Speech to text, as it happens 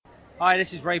Hi,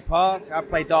 this is Ray Park. I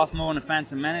play Darth Maul in The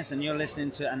Phantom Menace, and you're listening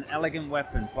to an Elegant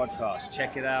Weapon podcast.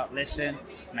 Check it out, listen,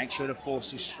 make sure the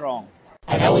Force is strong.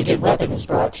 An Elegant Weapon is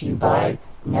brought to you by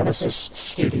Nemesis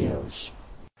Studios.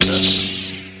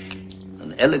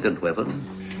 An elegant weapon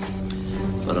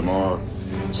for a more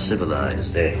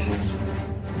civilized age.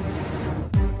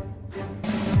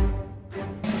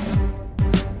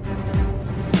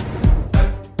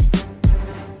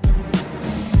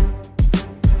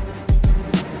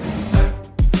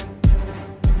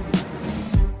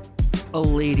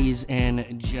 Ladies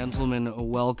and gentlemen,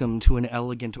 welcome to An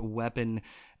Elegant Weapon,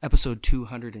 episode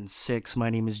 206. My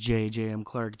name is J.M.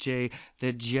 Clark J,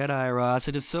 the Jedi Ross.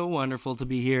 It is so wonderful to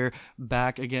be here,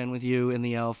 back again with you in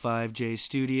the L5J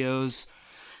studios.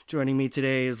 Joining me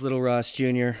today is Little Ross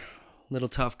Jr., Little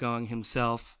Tough Gong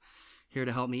himself, here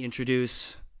to help me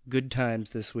introduce good times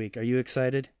this week. Are you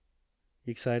excited?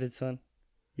 You excited, son?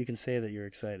 You can say that you're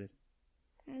excited.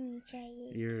 I'm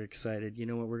excited. You're excited. You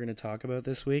know what we're going to talk about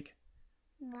this week?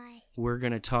 Why? We're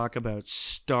going to talk about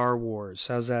Star Wars.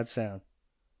 How's that sound?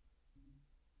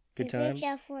 Good times?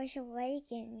 It's Force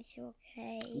Awakens,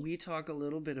 okay? We talk a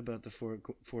little bit about the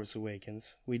Force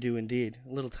Awakens. We do indeed.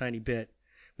 A little tiny bit.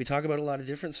 We talk about a lot of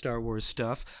different Star Wars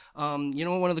stuff. You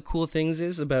know what one of the cool things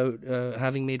is about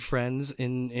having made friends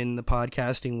in the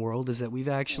podcasting world is that we've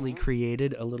actually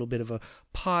created a little bit of a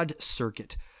pod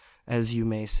circuit, as you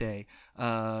may say.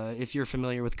 If you're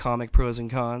familiar with Comic Pros and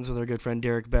Cons with our good friend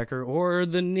Derek Becker, or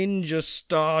the Ninja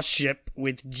Starship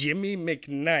with Jimmy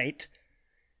McKnight,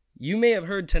 you may have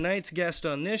heard tonight's guest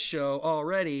on this show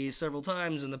already several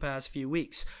times in the past few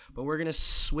weeks, but we're going to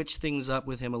switch things up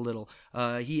with him a little.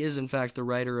 He is, in fact, the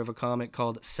writer of a comic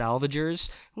called Salvagers,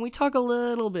 and we talk a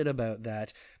little bit about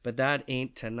that, but that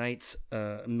ain't tonight's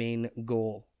main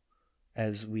goal,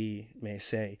 as we may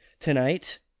say.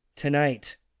 Tonight,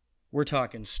 we're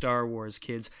talking Star Wars,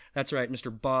 kids. That's right,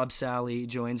 Mr. Bob Sally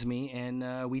joins me,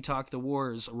 and we talk the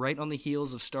wars right on the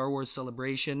heels of Star Wars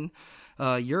Celebration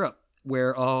Europe,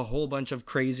 where a whole bunch of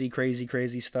crazy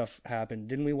stuff happened.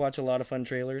 Didn't we watch a lot of fun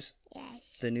trailers? Yes.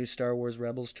 The new Star Wars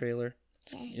Rebels trailer?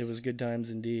 Yes. It was good times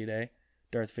indeed, eh?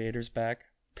 Darth Vader's back.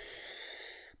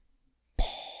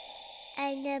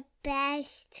 And the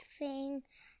best thing,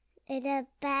 the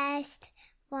best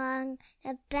one,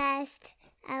 the best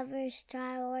ever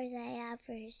Star Wars I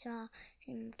ever saw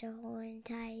in the whole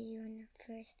entire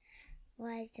universe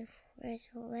was the Force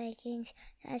Awakens.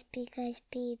 That's because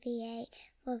BB-8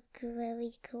 looked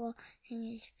really cool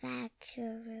and his facts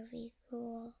are really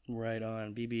cool. Right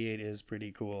on. BB-8 is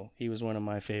pretty cool. He was one of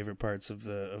my favorite parts of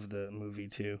the movie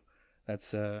too.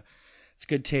 That's it's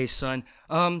good taste, son.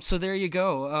 So there you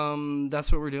go.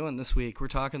 That's what we're doing this week. We're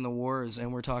talking the wars,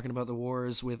 and we're talking about the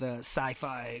wars with a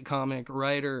sci-fi comic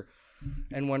writer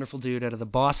and wonderful dude out of the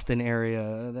Boston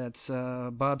area. That's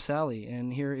Bob Sally.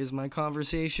 And here is my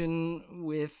conversation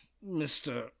with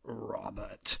Mr.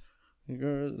 Robert.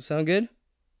 Sound good?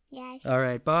 Yes. All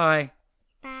right, bye.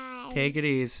 Bye. Take it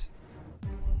easy.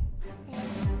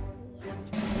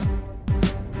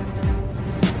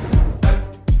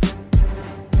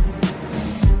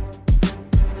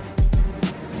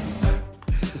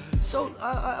 So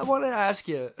I want to ask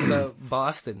you about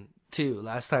Boston, too,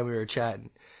 last time we were chatting.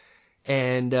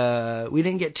 And we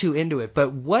didn't get too into it,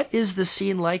 but what is the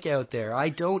scene like out there? I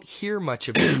don't hear much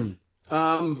of it.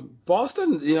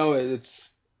 Boston,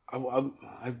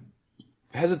 I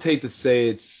hesitate to say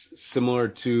it's similar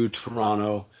to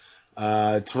Toronto.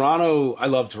 Toronto, I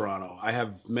love Toronto. I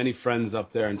have many friends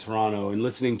up there in Toronto, and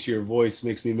listening to your voice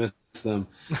makes me miss them.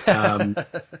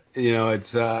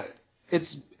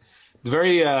 It's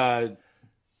very.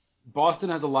 Boston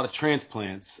has a lot of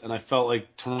transplants, and I felt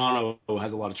like Toronto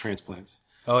has a lot of transplants.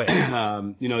 Oh yeah.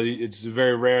 It's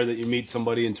very rare that you meet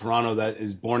somebody in Toronto that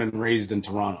is born and raised in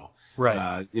Toronto.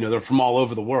 Right. They're from all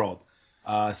over the world.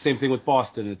 Same thing with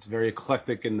Boston. It's very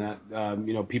eclectic in that,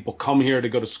 people come here to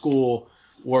go to school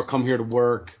or come here to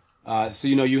work.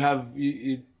 You have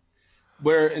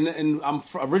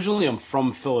originally I'm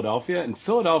from Philadelphia, and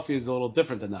Philadelphia is a little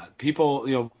different than that.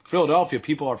 Philadelphia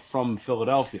people are from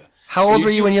Philadelphia. How old were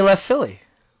you when you left Philly?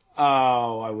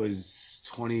 Oh, I was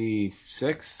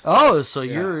 26. Oh, so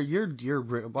Yeah. you're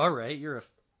all right. You're a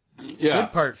Yeah.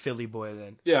 good part Philly boy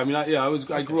then. Yeah, I mean,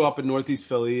 I grew up in Northeast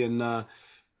Philly, and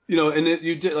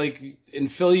you did in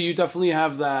Philly, you definitely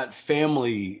have that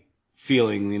family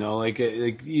feeling,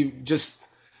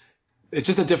 it's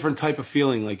just a different type of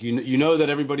feeling. Like,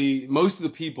 that most of the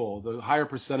people, the higher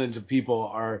percentage of people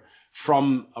are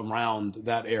from around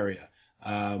that area.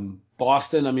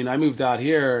 Boston, I mean, I moved out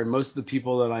here, and most of the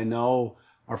people that I know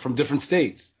are from different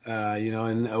states,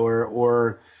 and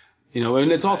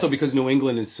it's also because New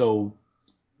England is so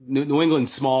New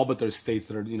England's small, but there's states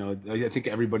that are, I think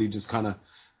everybody just kind of,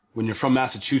 when you're from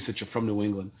Massachusetts, you're from New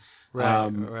England.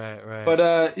 Right.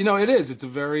 But it is. It's a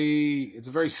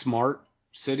very smart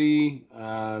city.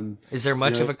 Is there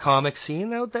much of a comic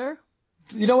scene out there?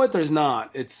 You know what? There's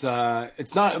not. It's not.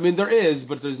 I mean, there is,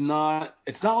 but there's not.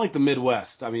 It's not like the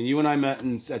Midwest. I mean, you and I met at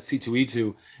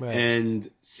C2E2, right. and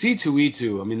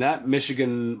C2E2. I mean, that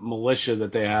Michigan militia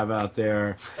that they have out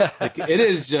there, like, it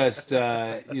is just.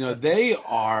 They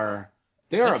are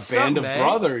a band of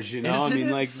brothers. Isn't I mean,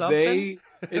 like something?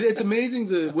 It's amazing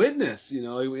to witness.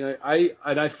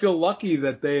 I feel lucky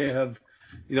that they have,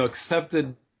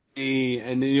 accepted me,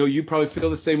 and you probably feel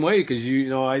the same way because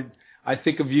I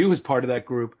think of you as part of that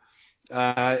group,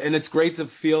 and it's great to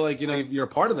feel like you're a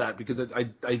part of that because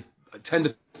I tend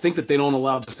to think that they don't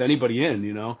allow just anybody in,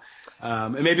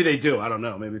 and maybe they do. I don't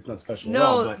know. Maybe it's not special at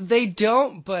all. No, they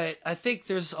don't. But I think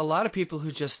there's a lot of people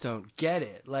who just don't get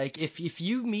it. Like if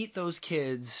you meet those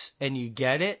kids and you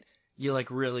get it, you like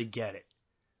really get it.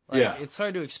 Like, yeah, it's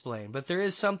hard to explain, but there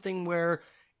is something where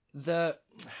the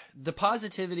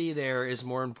positivity there is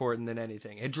more important than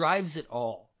anything. It drives it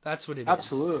all. That's what it is.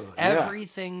 Absolutely.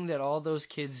 Everything that all those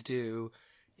kids do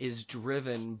is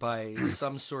driven by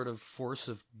some sort of force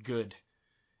of good.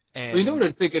 And you know what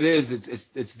I think it is?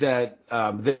 It's that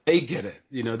they get it.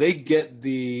 They get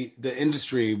the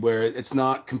industry where it's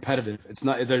not competitive. It's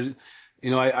not there.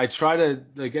 I try to,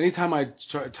 like, anytime I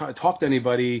try to talk to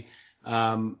anybody,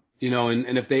 and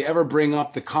if they ever bring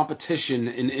up the competition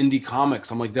in indie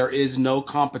comics, I'm like, there is no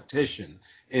competition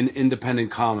in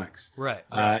independent comics. Right.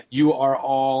 You are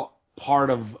all part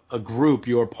of a group.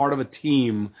 You are part of a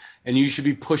team, and you should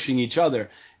be pushing each other.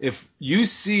 If you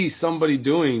see somebody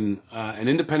doing an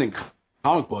independent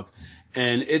comic book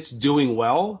and it's doing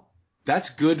well, that's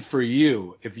good for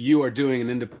you if you are doing an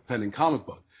independent comic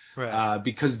book. Right.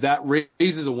 Because that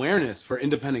raises awareness for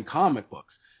independent comic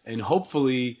books. And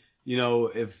hopefully,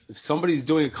 if somebody's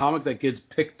doing a comic that gets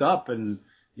picked up and,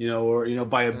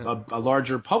 by a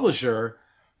larger publisher,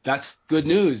 that's good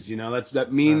news. That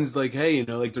means like, hey,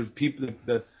 like there's people,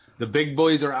 the big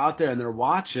boys are out there and they're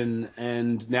watching,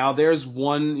 and now there's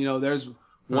one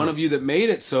of you that made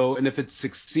it. So, and if it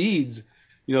succeeds,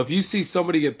 if you see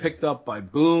somebody get picked up by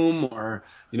Boom or,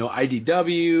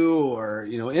 IDW or,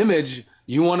 Image,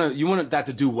 you want that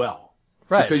to do well.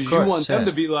 Right, because you want them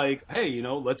to be like, hey,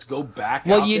 let's go back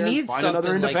out there and find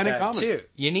another independent comic. Too.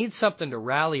 You need something to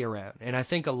rally around, and I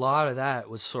think a lot of that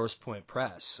was Source Point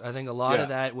Press. I think a lot of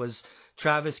that was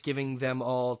Travis giving them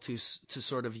all to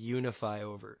sort of unify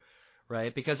over,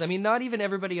 right? Because I mean, not even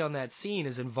everybody on that scene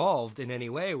is involved in any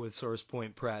way with Source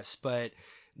Point Press, but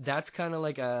that's kind of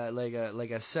like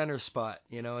a center spot,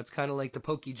 It's kind of like the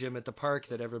Poke Gym at the park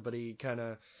that everybody kind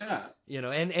of,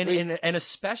 and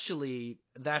especially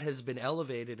that has been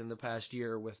elevated in the past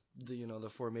year with the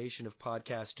formation of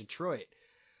Podcast Detroit.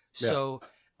 So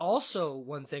also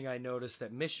one thing I noticed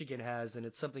that Michigan has, and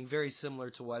it's something very similar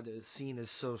to why the scene is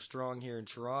so strong here in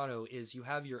Toronto, is you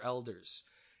have your elders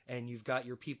and you've got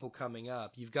your people coming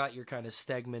up. You've got your kind of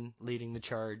Stegman leading the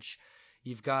charge.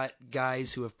 You've got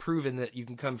guys who have proven that you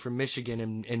can come from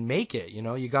Michigan and make it.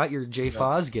 You got your Jay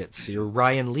Fosgits, your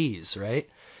Ryan Lees, right?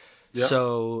 Yep.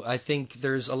 So I think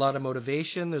there's a lot of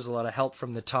motivation. There's a lot of help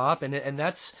from the top, and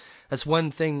that's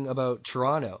one thing about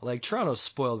Toronto. Like, Toronto's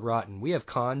spoiled rotten. We have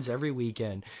cons every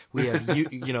weekend. We have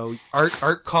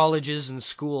art colleges and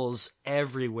schools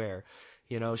everywhere.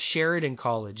 Sheridan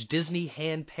College, Disney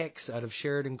handpicks out of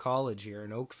Sheridan College here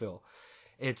in Oakville.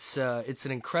 It's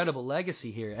an incredible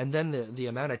legacy here. And then the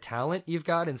amount of talent you've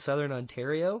got in Southern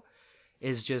Ontario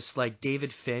is just like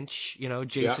David Finch,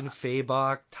 Jason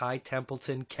Fabok, Ty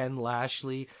Templeton, Ken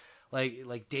Lashley,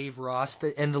 like Dave Ross,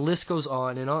 and the list goes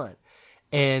on and on.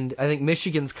 And I think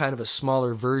Michigan's kind of a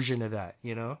smaller version of that,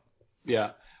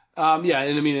 Yeah. And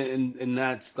I mean, and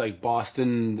that's like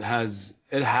Boston has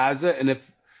it, and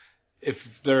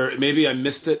if there, maybe I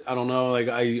missed it, I don't know. Like,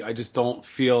 I just don't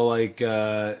feel like,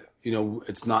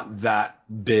 it's not that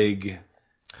big.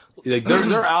 Like,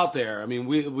 they're out there. I mean,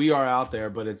 we are out there,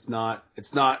 but it's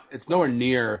nowhere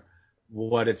near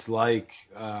what it's like,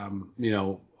 on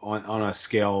a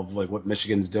scale of like what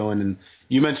Michigan's doing. And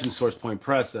you mentioned Source Point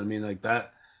Press. I mean, like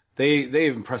that,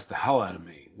 they've impressed the hell out of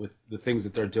me with the things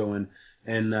that they're doing.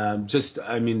 And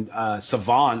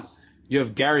Savant, you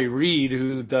have Gary Reed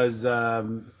who does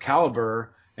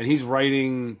Caliber, and he's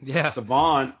writing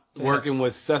Savant, working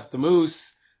with Seth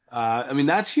DeMoose. I mean,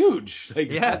 that's huge. Like,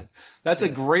 that's a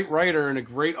great writer and a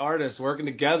great artist working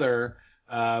together,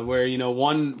 where,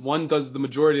 one does the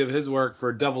majority of his work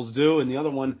for Devil's Due, and the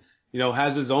other one,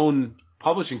 has his own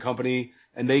publishing company,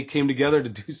 and they came together to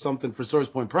do something for Source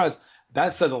Point Press.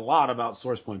 that says a lot about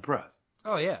SourcePoint Press.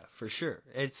 Oh yeah, for sure.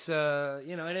 It's and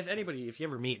if you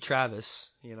ever meet Travis,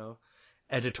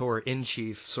 editor in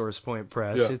chief, SourcePoint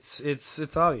Press, Yeah.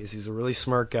 it's obvious he's a really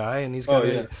smart guy, and he's Oh, got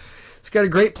yeah. he's got a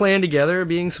great plan together,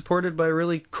 being supported by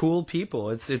really cool people.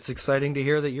 It's exciting to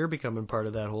hear that you're becoming part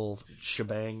of that whole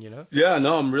shebang, Yeah,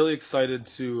 no, I'm really excited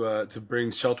to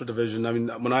bring Shelter Division. I mean,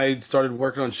 when I started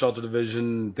working on Shelter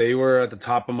Division, they were at the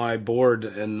top of my board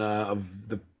and of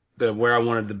the where I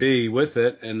wanted to be with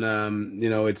it. And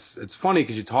it's funny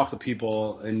because you talk to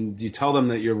people and you tell them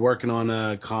that you're working on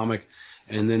a comic,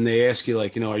 and then they ask you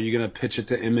like, are you gonna pitch it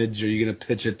to Image? Are you gonna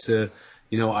pitch it to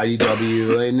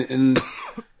IDW? and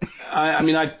I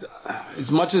mean,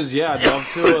 as much as I'd love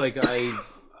to. Like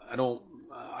I don't.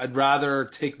 I'd rather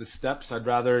take the steps. I'd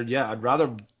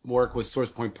rather work with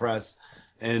SourcePoint Press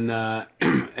and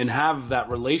and have that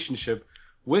relationship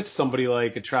with somebody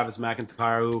like a Travis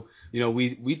McIntyre, who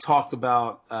we talked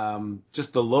about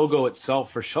just the logo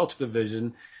itself for Shelter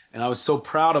Division, and I was so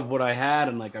proud of what I had,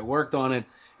 and like I worked on it,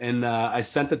 and I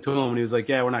sent it to him, and he was like,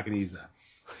 "Yeah, we're not going to use that."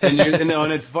 And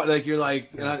and it's fun, like you're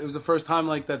like, it was the first time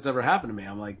like that's ever happened to me.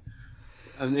 I'm like.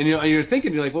 And you're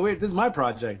thinking, you're like, well, wait, this is my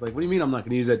project. Like, what do you mean I'm not going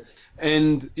to use it?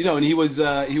 And and he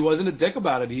wasn't a dick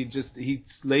about it. He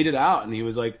laid it out, and he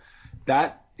was like,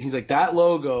 that. He's like, that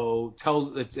logo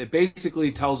it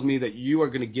basically tells me that you are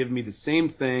going to give me the same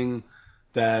thing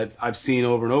that I've seen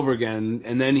over and over again.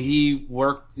 And then he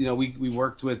worked, we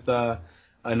worked with a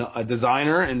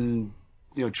designer, and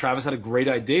Travis had a great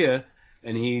idea,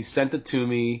 and he sent it to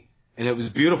me. And it was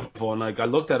beautiful, and like I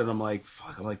looked at it, and I'm like,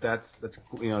 "Fuck!" I'm like, "That's it's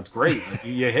great. Like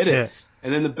you hit it." Yeah.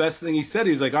 And then the best thing he said,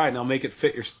 he was like, "All right, now make it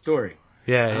fit your story."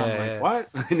 And I'm like, "What?"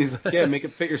 And he's like, "Yeah, make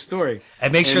it fit your story."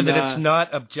 And make sure that it's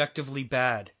not objectively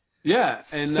bad. Yeah,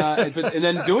 and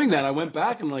then doing that, I went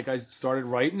back and like I started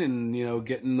writing and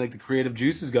getting like the creative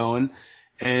juices going,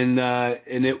 and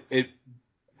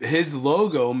his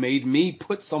logo made me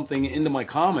put something into my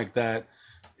comic that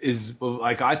is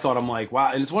like I'm like,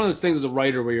 wow. And it's one of those things as a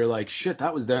writer where you're like, shit,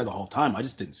 that was there the whole time. I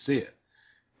just didn't see it.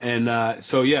 And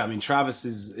so yeah, I mean, Travis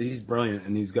he's brilliant,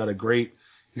 and he's got a great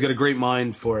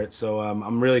mind for it. So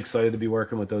I'm really excited to be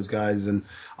working with those guys, and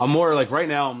I'm more like right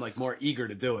now I'm like more eager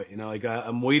to do it. Like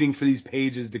I'm waiting for these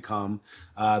pages to come.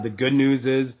 The good news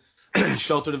is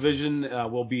Shelter Division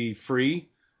will be free.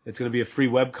 It's going to be a free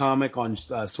webcomic on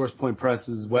SourcePoint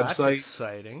Press's website. That's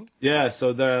exciting. Yeah,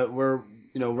 so we're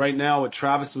right now what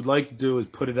Travis would like to do is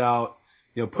put it out,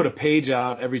 put a page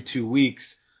out every 2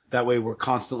 weeks. That way we're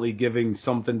constantly giving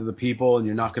something to the people, and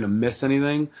you're not going to miss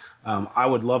anything. I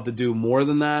would love to do more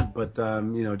than that, but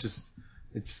just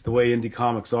it's the way indie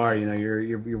comics are.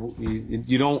 You're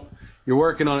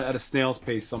working on it at a snail's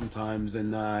pace sometimes,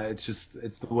 and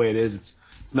it's the way it is.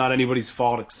 It's not anybody's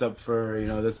fault except for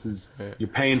you're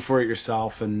paying for it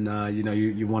yourself, and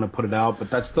you want to put it out.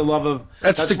 But that's the love of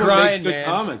that's the what grind, makes good man.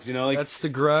 comics. That's the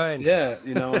grind. Yeah,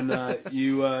 and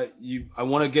I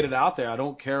want to get it out there. I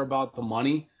don't care about the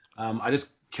money. I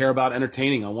just care about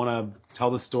entertaining. I want to tell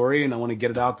the story, and I want to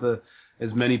get it out to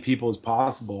as many people as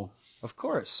possible. Of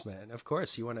course, man. Of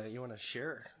course, you want to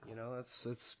share.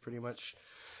 That's pretty much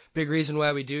big reason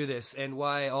why we do this, and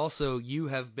why also you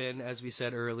have been, as we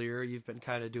said earlier, you've been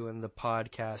kind of doing the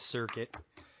podcast circuit,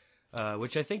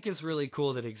 which I think is really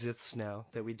cool that exists now,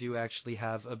 that we do actually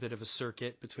have a bit of a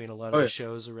circuit between a lot of the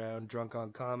shows around Drunk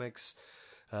on Comics,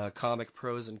 Comic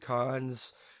Pros and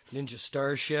Cons, Ninja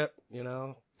Starship,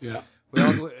 Yeah.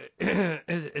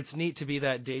 It's neat to be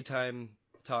that daytime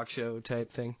talk show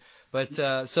type thing. But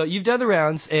so you've done the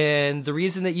rounds, and the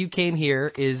reason that you came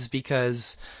here is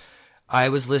because I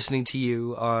was listening to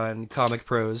you on Comic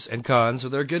Pros and Cons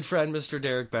with our good friend Mr.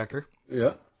 Derek Becker.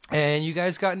 Yeah. And you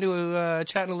guys got into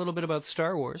chatting a little bit about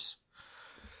Star Wars.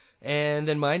 And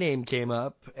then my name came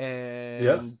up,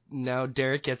 and now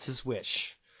Derek gets his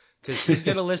wish. Because he's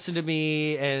going to listen to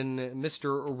me and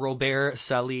Mr. Robert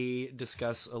Sallee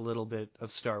discuss a little bit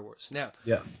of Star Wars. Now,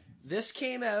 this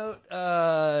came out,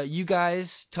 you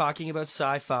guys talking about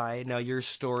sci-fi. Now, your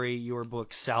story, your book,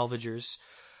 Salvagers,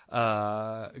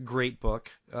 great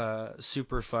book,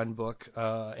 super fun book,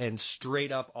 and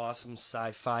straight up awesome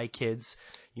sci-fi, kids.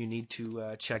 You need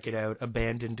to check it out.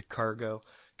 Abandoned Cargo.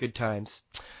 Good times.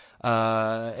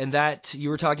 And that you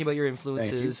were talking about your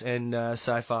influences and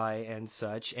sci-fi and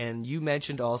such, and you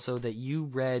mentioned also that you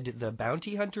read the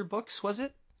Bounty Hunter books, was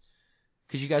it?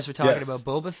 Because you guys were talking about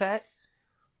Boba Fett.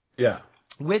 Yeah.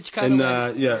 Which kind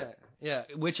of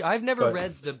which I've never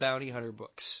read the Bounty Hunter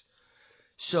books.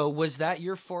 So was that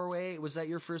your foray? Was that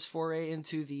your first foray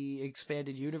into the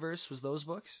expanded universe? Was those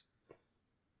books?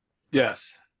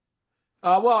 Yes.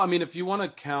 Well, I mean, if you want to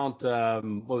count,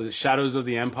 what was it, Shadows of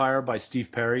the Empire by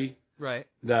Steve Perry, Right.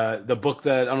 The book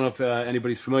that I don't know if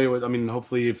anybody's familiar with. I mean,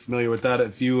 hopefully you're familiar with that.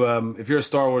 If you're a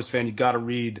Star Wars fan, you got to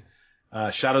read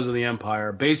Shadows of the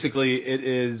Empire. Basically, it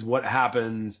is what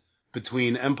happens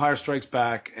between Empire Strikes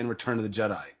Back and Return of the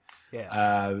Jedi.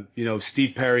 Yeah.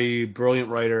 Steve Perry, brilliant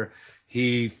writer.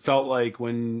 He felt like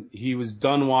when he was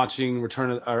done watching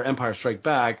Empire Strike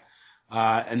Back,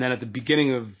 and then at the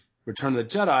beginning of Return of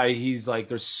the Jedi, he's like,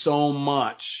 there's so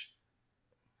much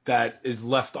that is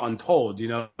left untold. You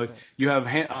have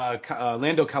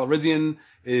Lando Calrissian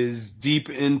is deep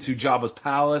into Jabba's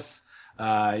palace.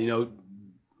 Luke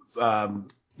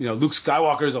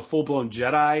Skywalker is a full-blown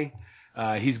Jedi.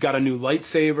 He's got a new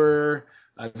lightsaber.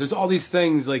 There's all these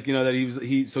things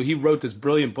that so he wrote this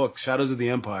brilliant book, Shadows of the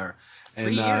Empire.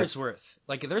 3 years worth.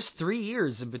 Like, there's 3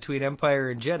 years in between Empire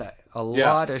and Jedi. A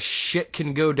lot of shit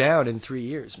can go down in 3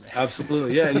 years, man.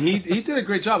 Absolutely, yeah. And he did a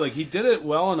great job. Like, he did it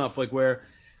well enough, like, where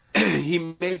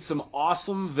he made some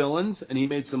awesome villains and he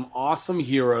made some awesome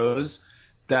heroes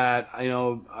that, I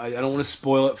don't want to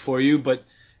spoil it for you, but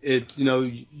it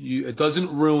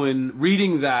doesn't ruin,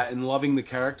 reading that and loving the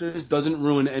characters doesn't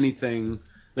ruin anything.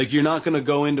 Like, you're not going to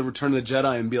go into Return of the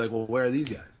Jedi and be like, well, where are these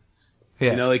guys?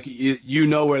 Yeah. You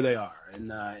know where they are.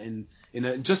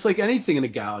 And just like anything in a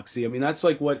galaxy, I mean, that's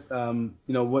like what one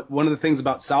of the things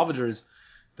about Salvagers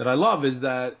that I love is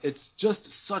that it's just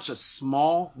such a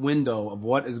small window of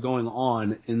what is going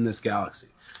on in this galaxy.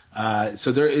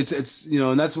 So it's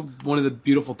and that's one of the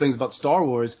beautiful things about Star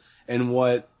Wars and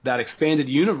what that expanded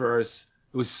universe.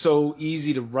 It was so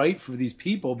easy to write for these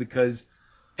people because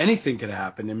anything could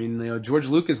happen. I mean, George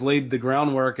Lucas laid the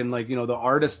groundwork, and the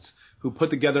artists who put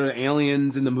together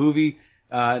aliens in the movie.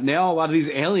 Now a lot of these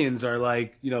aliens are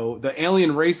like, the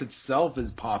alien race itself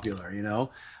is popular,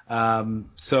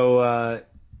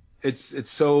 it's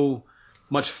so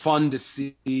much fun to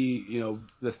see,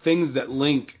 the things that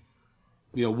link,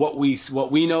 what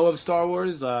we know of Star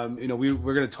Wars. We're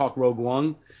going to talk Rogue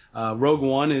One. Rogue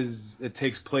One it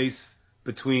takes place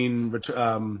between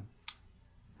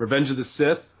Revenge of the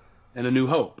Sith and A New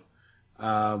Hope.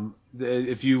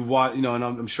 If you watch, and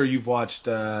I'm sure you've watched,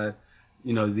 the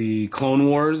Clone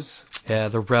Wars. Yeah,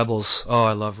 the Rebels. Oh,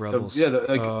 I love Rebels.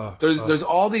 There's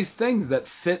all these things that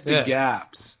fit the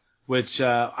gaps, which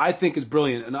I think is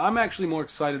brilliant. And I'm actually more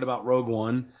excited about Rogue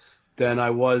One than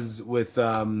I was with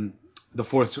the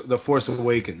Force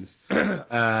Awakens,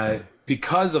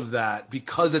 because of that,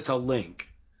 because it's a link.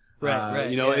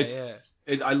 Right.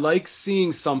 I like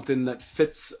seeing something that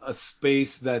fits a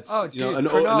space that's an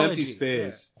empty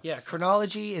space. Yeah,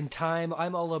 chronology and time.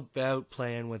 I'm all about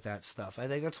playing with that stuff. I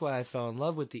think that's why I fell in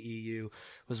love with the EU.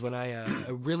 Was when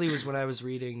when I was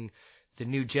reading the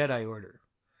New Jedi Order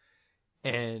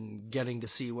and getting to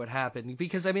see what happened.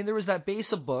 Because there was that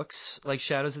base of books like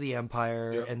Shadows of the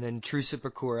Empire and then Truce at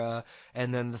Bakura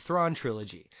and then the Thrawn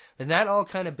trilogy, and that all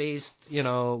kind of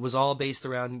was all based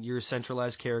around your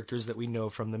centralized characters that we know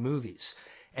from the movies.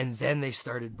 And then they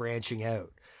started branching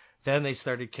out. Then they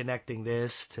started connecting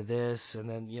this to this, and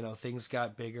then, things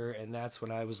got bigger, and that's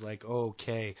when I was like,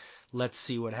 okay, let's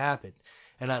see what happened.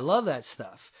 And I love that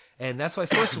stuff. And that's why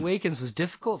Force Awakens was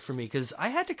difficult for me, because I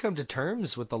had to come to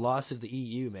terms with the loss of the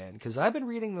EU, man, because I've been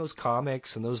reading those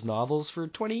comics and those novels for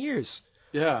 20 years.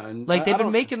 Yeah. And they've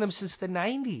been making them since the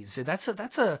 90s, and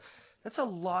that's a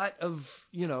lot of,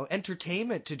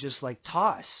 entertainment to just,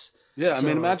 toss. Yeah,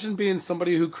 imagine being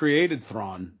somebody who created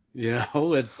Thrawn.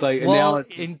 It's like,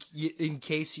 in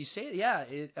case you say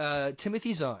it,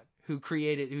 Timothy Zahn, who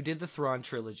did the Thrawn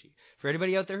trilogy. For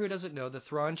anybody out there who doesn't know, the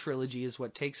Thrawn trilogy is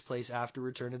what takes place after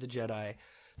Return of the Jedi.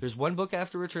 There's one book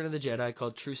after Return of the Jedi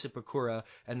called Truce at Bakura,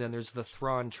 and then there's the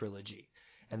Thrawn trilogy.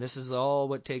 And this is all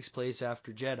what takes place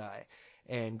after Jedi.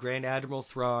 And Grand Admiral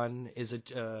Thrawn is a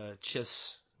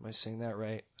Chiss. Am I saying that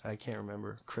right? I can't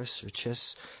remember. Chris or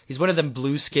Chiss. He's one of them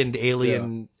blue-skinned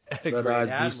alien Red Grand eyes,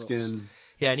 Admirals. blue skin.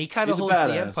 Yeah, and he kind of holds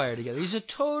the Empire together. He's a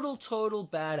total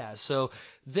badass. So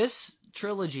this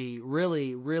trilogy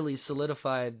really, really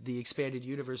solidified the expanded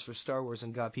universe for Star Wars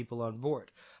and got people on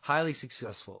board. Highly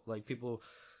successful. Like, people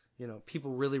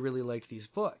really, really liked these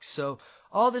books. So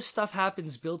all this stuff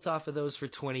happens built off of those for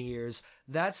 20 years.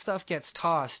 That stuff gets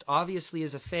tossed. Obviously,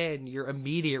 as a fan, your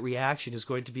immediate reaction is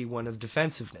going to be one of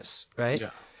defensiveness, right?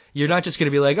 Yeah. You're not just going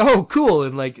to be like, oh, cool,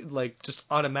 and like just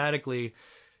automatically,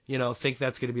 think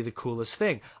that's going to be the coolest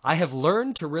thing. I have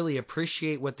learned to really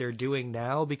appreciate what they're doing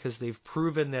now because they've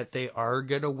proven that they are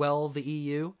going to well the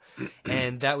EU.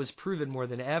 And that was proven more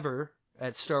than ever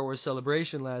at Star Wars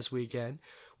Celebration last weekend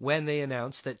when they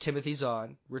announced that Timothy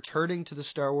Zahn, returning to the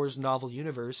Star Wars novel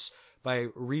universe by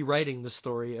rewriting the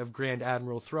story of Grand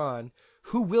Admiral Thrawn,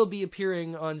 who will be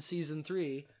appearing on season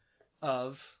 3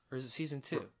 of, or is it season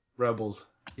 2? Rebels.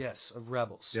 Yes, of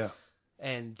Rebels. Yeah.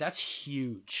 And that's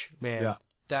huge, man. Yeah.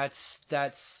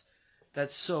 That's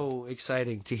so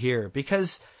exciting to hear,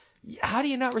 because how do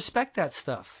you not respect that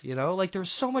stuff? You know, like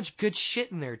there's so much good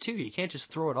shit in there too. You can't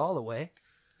just throw it all away.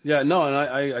 Yeah, no, and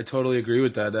I totally agree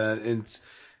with that.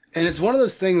 It's one of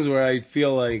those things where I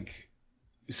feel like,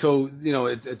 so, you know,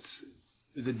 it's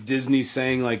is it Disney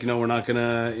saying like, you know, we're not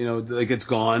gonna, you know, like it's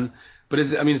gone, but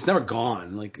it's never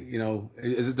gone. Like, you know,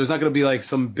 there's not gonna be like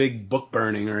some big book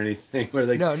burning or anything where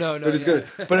like No, they're just yeah.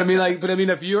 gonna. But I mean,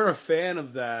 if you're a fan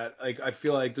of that, like I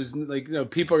feel like there's like, you know,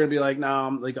 people are gonna be like,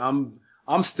 no,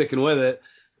 I'm sticking with it.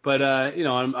 But you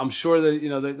know, I'm sure that, you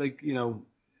know, that, like, you know,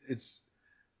 it's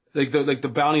like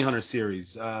the Bounty Hunter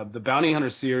series. The Bounty Hunter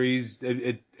series,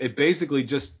 it basically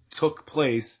just took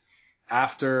place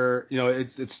after, you know,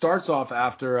 it starts off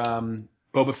after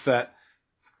Boba Fett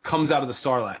comes out of the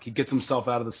Sarlacc. He gets himself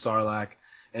out of the Sarlacc,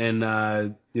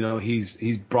 and you know,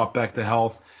 he's brought back to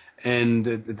health. And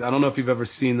I don't know if you've ever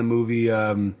seen the movie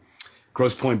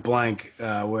Grosse Point Blank,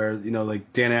 where, you know,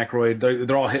 like Dan Aykroyd,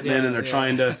 they're all hitmen, and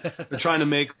they're trying to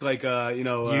make like a, you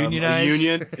know, a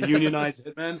unionized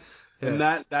hitman. Yeah.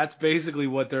 And that's basically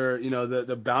what they're, you know,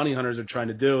 the bounty hunters are trying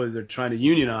to do, is they're trying to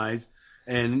unionize.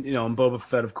 And, you know, and Boba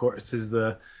Fett, of course, is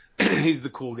he's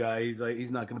the cool guy.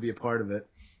 He's not going to be a part of it.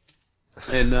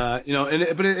 And you know,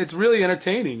 but it's really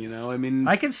entertaining, you know. I mean,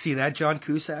 I can see that John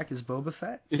Cusack is Boba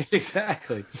Fett.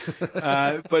 Exactly.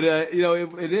 But you know,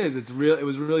 it is. It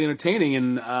was really entertaining,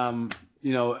 and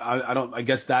you know, I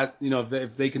guess that, you know,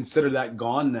 if they consider that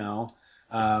gone now,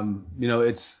 you know,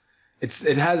 it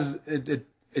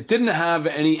didn't have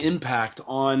any impact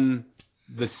on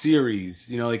the series.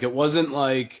 You know, like it wasn't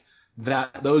like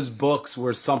that. Those books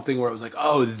were something where it was like,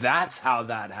 oh, that's how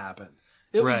that happened.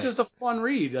 It was just a fun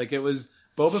read. Like, it was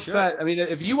Boba Fett. I mean,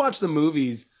 if you watch the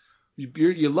movies,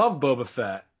 you love Boba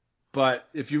Fett, but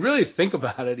if you really think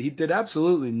about it, he did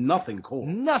absolutely nothing cool.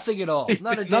 Nothing at all.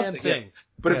 Not a damn thing. Yeah.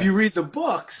 But if you read the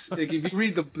books, like if you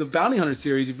read the Bounty Hunter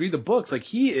series, if you read the books, like,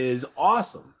 he is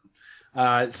awesome.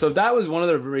 So that was one of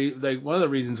the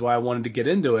reasons why I wanted to get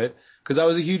into it, because I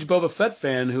was a huge Boba Fett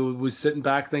fan who was sitting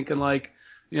back thinking, like,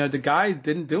 you know, the guy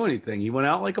didn't do anything. He went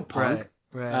out like a punk.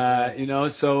 Right. You know,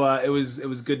 so it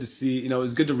was good to see. You know, it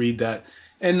was good to read that,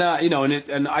 and you know,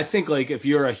 and I think, like, if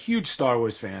you're a huge Star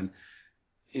Wars fan,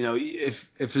 you know, if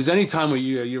there's any time where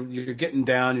you're getting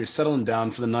down, you're settling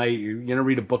down for the night, you're gonna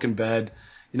read a book in bed,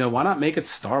 you know, why not make it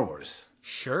Star Wars?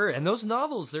 Sure, and those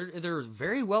novels, they're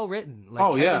very well written.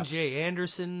 Like Kevin J.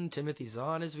 Anderson, Timothy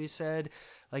Zahn, as we said.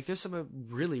 Like, there's some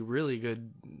really, really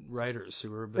good writers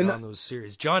who have been on those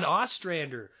series. John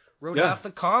Ostrander wrote half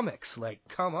the comics. Like,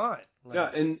 come on. Like,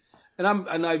 yeah,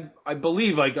 and I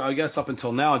believe, like, I guess up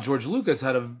until now, George Lucas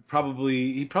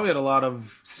probably had a lot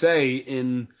of say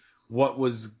in what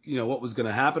was going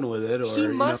to happen with it. Or he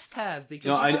must have,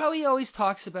 because you know how he always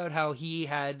talks about how he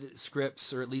had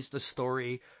scripts, or at least a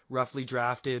story roughly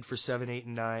drafted for 7, 8,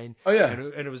 and 9. Oh yeah,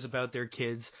 and it was about their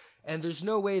kids. And there's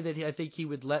no way that I think he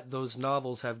would let those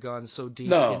novels have gone so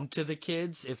deep into the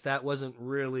kids if that wasn't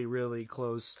really, really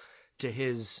close to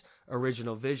his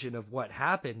original vision of what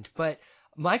happened. But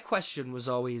my question was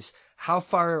always, how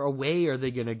far away are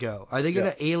they going to go? Are they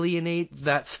going to alienate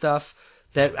that stuff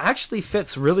that actually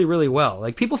fits really, really well?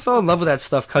 Like, people fell in love with that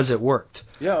stuff because it worked.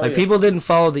 People didn't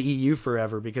follow the EU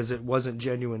forever because it wasn't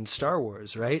genuine Star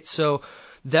Wars, right? So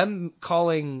them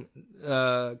calling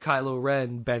Kylo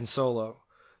Ren Ben Solo,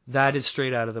 that is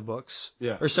straight out of the books.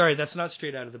 Yeah. Or sorry, that's not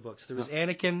straight out of the books. There was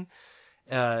Anakin,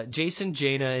 Jason,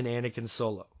 Jaina, and Anakin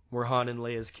Solo were Han and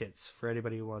Leia's kids, for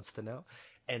anybody who wants to know.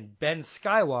 And Ben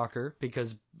Skywalker,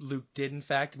 because Luke did in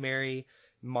fact marry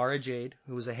Mara Jade,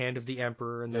 who was a hand of the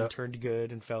Emperor and then turned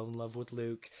good and fell in love with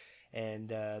Luke.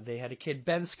 And they had a kid,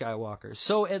 Ben Skywalker.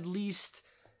 So at least,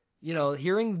 you know,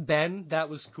 hearing Ben, that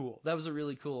was cool. That was a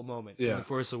really cool moment in The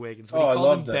Force Awakens. When he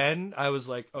called him Ben, I was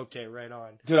like, okay, right on.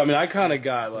 Dude, I mean, I kind of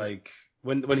got, like,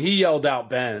 when he yelled out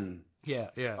Ben. Yeah.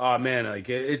 Oh man, like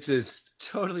it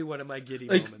just totally one of my giddy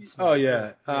moments. Oh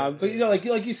yeah. But you know,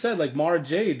 like you said, like Mara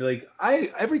Jade, like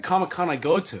every Comic-Con I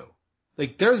go to,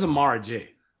 like, there's a Mara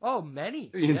Jade. Oh, many.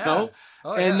 You know?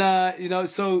 Oh, and you know,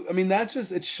 so I mean, that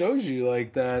just, it shows you,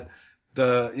 like, that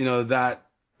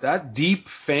that deep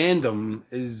fandom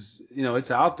is, you know,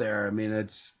 it's out there. I mean,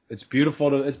 it's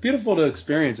beautiful to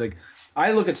experience. Like,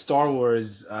 I look at Star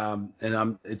Wars,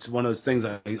 and it's one of those things,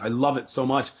 I love it so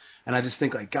much, and I just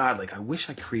think, like, God, like, I wish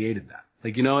I created that.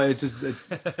 Like, you know, it's just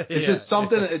just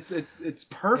something. It's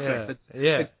perfect.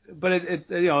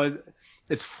 But you know,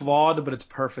 it's flawed, but it's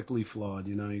perfectly flawed.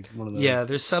 You know, one of those. Yeah,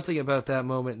 there's something about that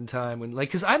moment in time when, like,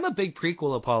 because I'm a big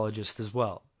prequel apologist as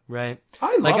well. right?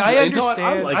 I love I it. You know what?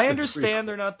 understand. like I the understand prequel.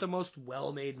 they're not the most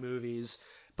well-made movies,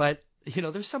 but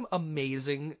there's some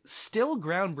amazing, still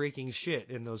groundbreaking shit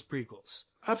in those prequels.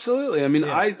 Absolutely. I mean,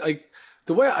 Yeah. I like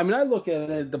the way. I mean, I look at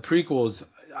it. The prequels.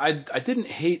 I didn't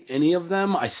hate any of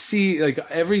them. I see like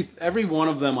every one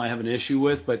of them I have an issue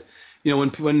with. But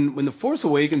when the Force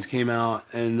Awakens came out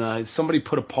and somebody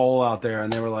put a poll out there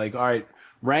and they were like, all right,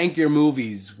 rank your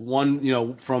movies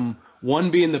from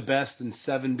 1 being the best and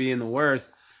 7 being the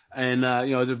worst. And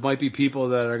there might be people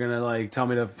that are gonna like tell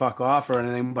me to fuck off or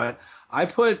anything, but I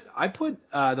put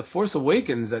the Force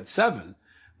Awakens at 7.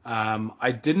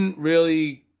 I didn't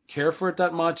really care for it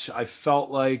that much. I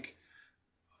felt like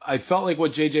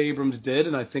what J.J. Abrams did,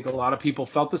 and I think a lot of people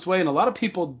felt this way, and a lot of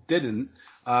people didn't.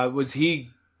 Was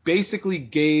he basically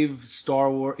gave Star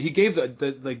Wars? He gave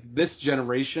this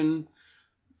generation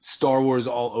Star Wars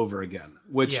all over again,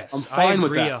 which Yes, I'm fine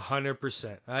with that.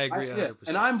 100%. I agree 100%.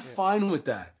 And I'm fine with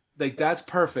that. Like that's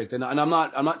perfect, and I'm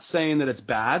not saying that it's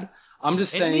bad. I'm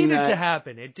just It saying needed that to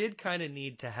happen. It did kind of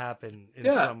need to happen in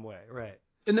some way, right?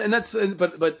 and that's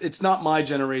but it's not my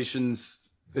generation's.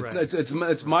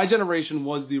 It's my generation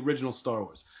was the original Star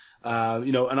Wars,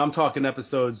 and I'm talking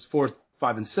episodes 4,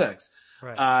 5, and 6.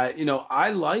 Right.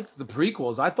 I liked the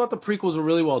prequels. I thought the prequels were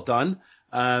really well done.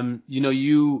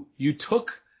 You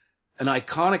took an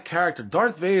iconic character.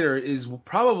 Darth Vader is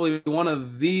probably one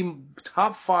of the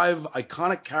top 5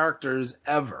 iconic characters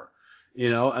ever.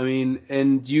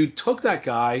 And you took that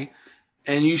guy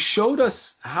and you showed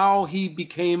us how he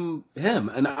became him.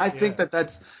 And I think that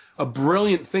that's a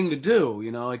brilliant thing to do.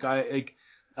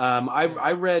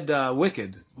 I read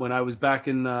Wicked when I was back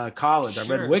in college. I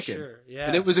read Wicked,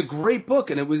 and it was a great book.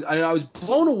 And I was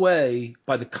blown away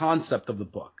by the concept of the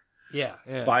book. Yeah.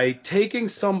 By taking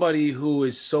somebody who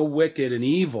is so wicked and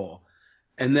evil,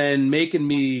 and then making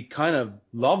me kind of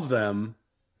love them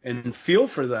and feel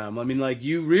for them. I mean, like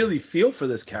you really feel for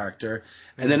this character,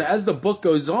 and then as the book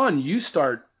goes on, you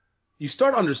start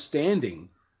understanding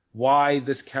why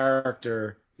this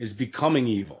character is becoming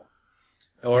evil,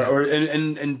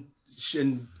 and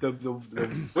the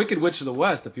Wicked Witch of the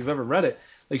West. If you've ever read it,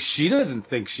 like she doesn't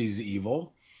think she's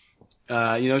evil.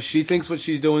 She thinks what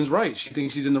she's doing is right. She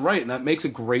thinks she's in the right, and that makes a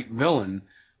great villain.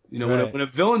 When a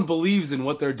villain believes in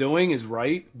what they're doing is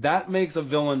right, that makes a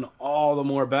villain all the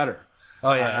more better.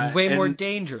 Oh yeah, and way more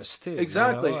dangerous too.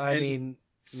 Exactly. I mean,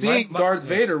 seeing Darth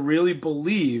Vader really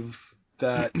believe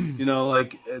that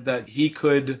that he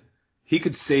could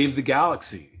save the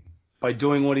galaxy by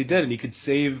doing what he did, and he could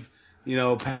save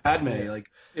Padme. Yeah. Like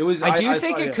it was. I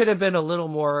think it could have been a little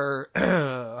more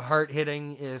hard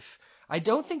hitting if. I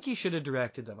don't think he should have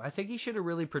directed them. I think he should have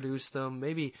really produced them,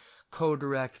 maybe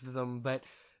co-directed them. But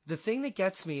the thing that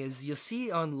gets me is you'll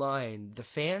see online, the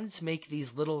fans make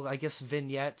these little, I guess,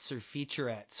 vignettes or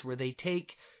featurettes where they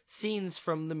take scenes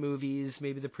from the movies,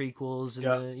 maybe the prequels and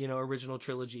the original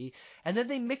trilogy, and then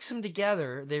they mix them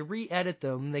together. They re-edit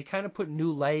them. They kind of put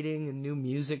new lighting and new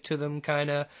music to them, kind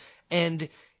of, and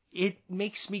it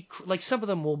makes me like some of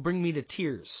them will bring me to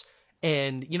tears.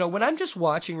 And, when I'm just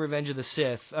watching Revenge of the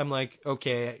Sith, I'm like,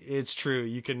 okay, it's true.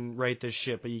 You can write this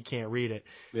shit, but you can't read it.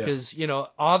 Because,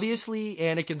 obviously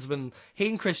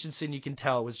Hayden Christensen, you can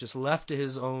tell, was just left to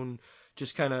his own,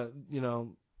 just kind of,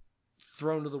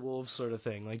 thrown to the wolves sort of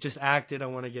thing. Like, just acted, I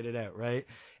want to get it out, right?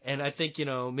 And I think,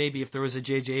 maybe if there was a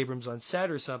J.J. Abrams on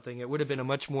set or something, it would have been a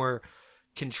much more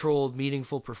controlled,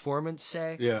 meaningful performance,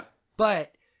 say. Yeah.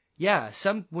 But... yeah,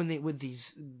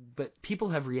 but people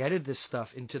have re-edited this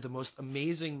stuff into the most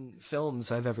amazing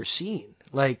films I've ever seen.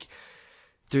 Like,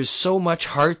 there's so much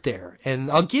heart there,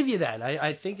 and I'll give you that.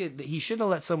 I think he shouldn't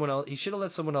have let someone else. He should have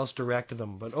let someone else direct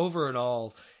them. But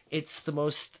overall, it's the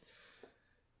most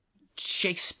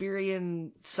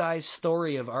Shakespearean-sized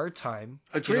story of our time.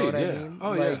 Agreed. You know what I mean?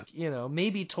 Oh yeah.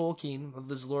 Maybe Tolkien of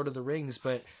his Lord of the Rings,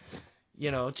 but.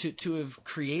 To have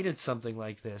created something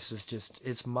like this is just,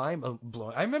 it's mind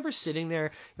blowing. I remember sitting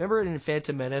there, in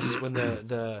Phantom Menace when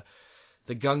the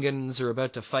Gungans are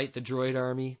about to fight the droid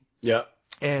army. Yeah.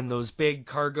 And those big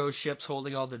cargo ships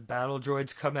holding all the battle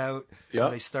droids come out. Yeah.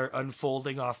 And they start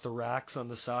unfolding off the racks on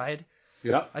the side.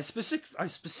 Yeah. I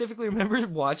specifically remember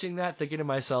watching that, thinking to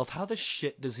myself, how the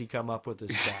shit does he come up with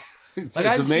this stuff? It's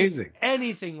I've amazing. seen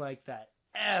anything like that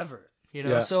ever.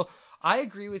 Yeah. So I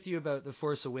agree with you about The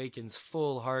Force Awakens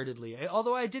full-heartedly,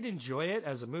 although I did enjoy it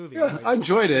as a movie. Yeah, I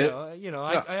enjoyed it.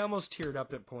 I almost teared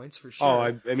up at points for sure. Oh,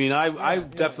 I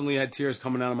definitely had tears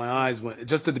coming out of my eyes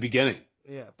just at the beginning.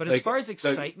 Yeah, but as far as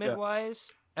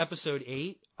excitement-wise, Episode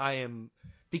 8,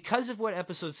 because of what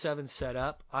Episode 7 set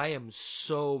up, I am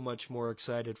so much more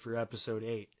excited for Episode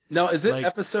 8. Now, is it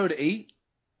Episode 8?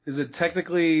 is it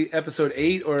technically episode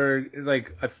 8 or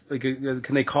like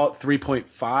can they call it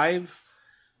 3.5?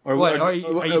 Or what are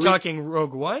you talking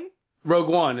Rogue One? Rogue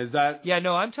One, is that? Yeah,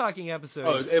 no, I'm talking episode.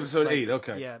 Oh, 8. episode 8.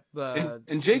 Okay. Yeah,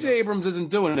 and J.J. Abrams isn't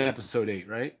doing an episode 8,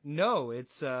 right? No,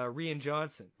 it's Rian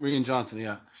Johnson. Rian Johnson,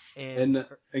 yeah. And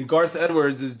Garth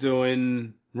Edwards is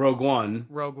doing Rogue One.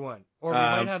 Rogue One, or we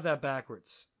might have that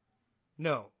backwards.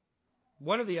 No,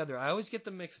 one or the other. I always get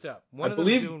them mixed up. One of them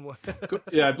is doing one.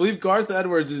 Yeah, I believe Garth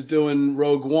Edwards is doing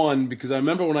Rogue One because I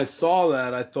remember when I saw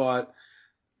that, I thought,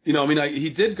 he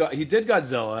did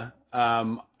Godzilla.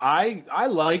 I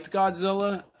liked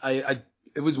Godzilla.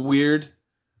 It was weird,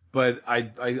 but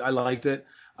I liked it.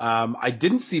 I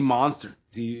didn't see Monsters.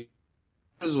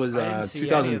 Monsters was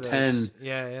 2010.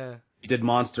 Yeah. He did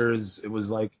Monsters. It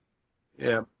was like,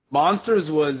 yeah. Monsters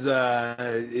was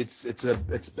it's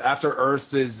after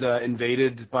Earth is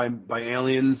invaded by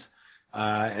aliens,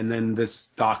 and then this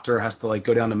doctor has to like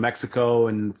go down to Mexico,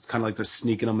 and it's kind of like they're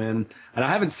sneaking them in. And I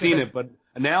haven't seen it, but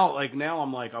now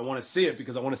I'm like I want to see it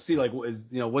because I want to see like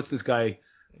what's this guy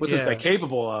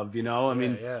capable of?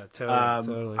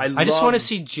 Totally. I just want to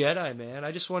see Jedi, man.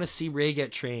 I just want to see Rey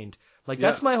get trained. Like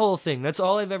that's my whole thing. That's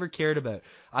all I've ever cared about.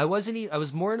 I was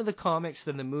more into the comics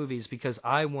than the movies because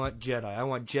I want Jedi. I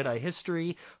want Jedi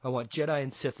history. I want Jedi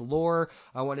and Sith lore.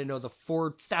 I want to know the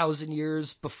 4,000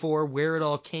 years before where it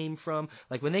all came from.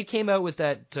 Like when they came out with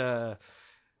that the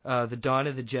Dawn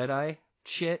of the Jedi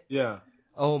shit. Yeah.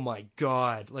 Oh my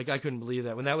God. Like I couldn't believe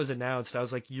that. When that was announced, I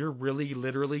was like, you're really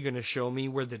literally going to show me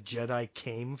where the Jedi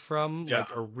came from? Yeah. Like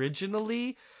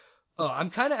originally? Oh, I'm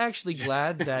kind of actually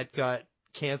glad that got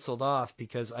canceled off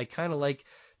because I kind of like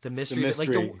the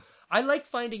mystery. I like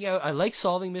finding out. I like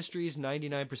solving mysteries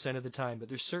 99% of the time, but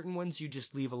there's certain ones you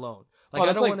just leave alone. Like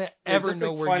I don't want to ever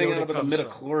know where finding Yoda out about comes the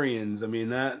midichlorians. from. I mean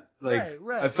that like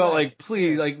right, I felt like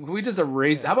please like we just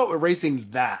erase. How about erasing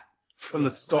that from the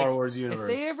Star Wars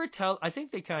universe? If they ever tell, I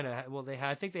think they kind of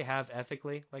I think they have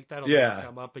ethically like that'll never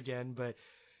come up again. But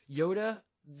Yoda.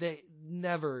 They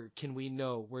never can we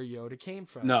know where Yoda came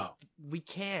from. No, we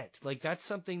can't. Like that's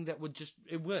something that would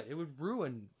it would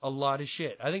ruin a lot of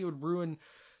shit. I think it would ruin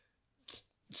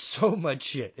so much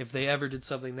shit if they ever did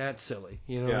something that silly.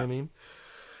 You know what I mean?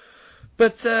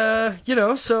 But so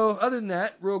other than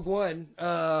that, Rogue One,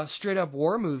 straight up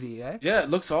war movie, eh? Yeah,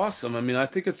 it looks awesome. I mean, I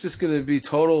think it's just gonna be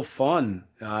total fun.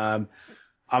 I'm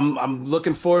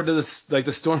looking forward to this, like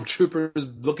the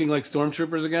stormtroopers looking like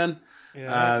stormtroopers again.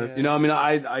 I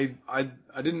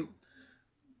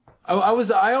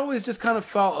always just kind of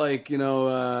felt like,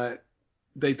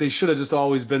 they should have just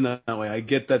always been that way. I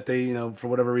get that they, for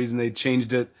whatever reason they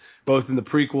changed it both in the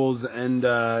prequels and,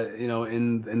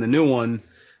 in the new one.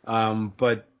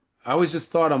 But I always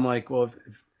just thought, I'm like, well,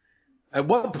 at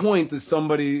what point does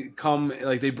somebody come,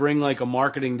 like they bring like a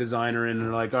marketing designer in and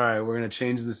they're like, all right, we're going to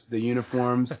change the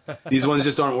uniforms. These ones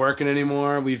just aren't working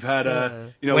anymore. We've had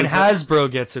when Hasbro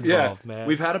gets involved, man.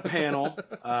 We've had a panel,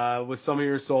 with some of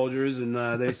your soldiers and,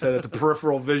 they said that the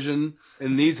peripheral vision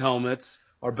in these helmets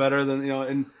are better than,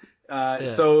 I'm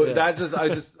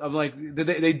like,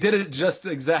 they did it just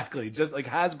exactly. Just like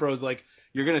Hasbro's like,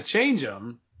 you're going to change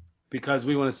them because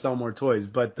we want to sell more toys.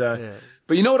 But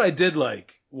you know what I did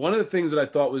like? One of the things that I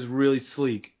thought was really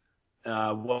sleek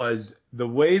was the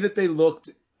way that they looked.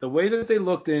 The way that they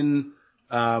looked in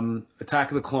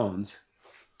Attack of the Clones,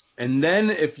 and then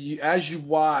as you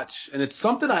watch, and it's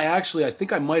something I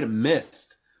think I might have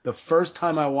missed the first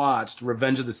time I watched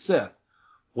Revenge of the Sith,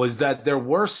 was that there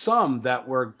were some that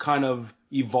were kind of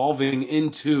evolving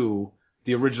into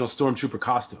the original Stormtrooper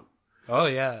costume. Oh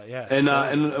yeah. And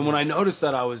when I noticed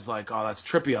that, I was like, oh, that's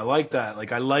trippy. I like that.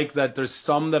 Like I like that there's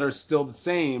some that are still the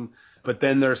same, but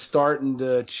then they're starting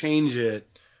to change it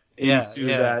into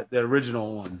the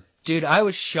original one. Dude, I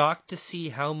was shocked to see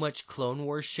how much Clone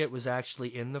Wars shit was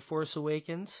actually in The Force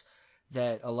Awakens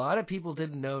that a lot of people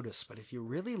didn't notice. But if you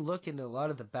really look into a lot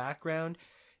of the background,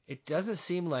 it doesn't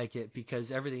seem like it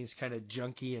because everything's kind of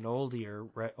junky and older,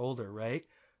 right?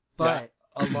 But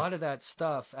a lot of that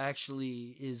stuff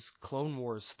actually is Clone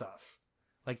Wars stuff.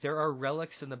 Like there are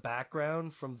relics in the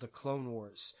background from the Clone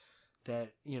Wars that,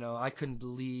 I couldn't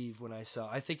believe when I saw.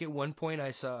 I think at one point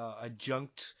I saw a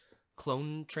junked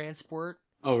clone transport.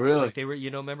 Oh, really? Like they were,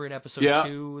 remember in episode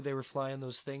 2 they were flying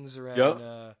those things around.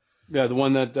 Yep. Yeah, the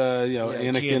one that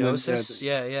Anakin.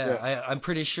 Geonosis. I'm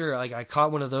pretty sure. Like I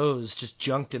caught one of those just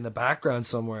junked in the background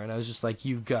somewhere, and I was just like,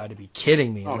 "You've got to be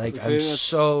kidding me!" I'm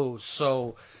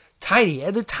so tiny.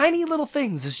 And the tiny little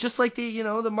things. It's just like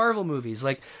the Marvel movies.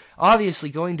 Like obviously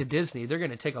going to Disney, they're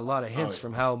going to take a lot of hints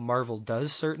from how Marvel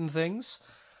does certain things.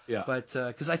 Yeah. But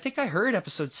because I think I heard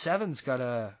episode 7's got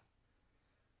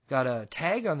a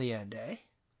tag on the end, eh?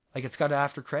 Like it's got an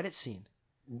after credit scene.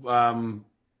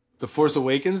 The Force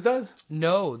Awakens does?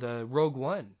 No, the Rogue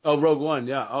One. Oh, Rogue One,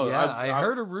 yeah. Oh, yeah, I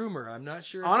heard a rumor. I'm not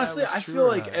sure. Honestly, if that was I true feel or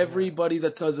like not. everybody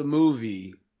that does a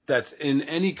movie that's in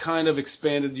any kind of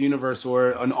expanded universe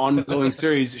or an ongoing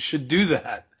series should do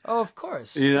that. Oh, of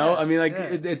course. You know, Yeah, I mean, like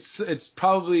yeah. it's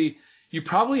probably you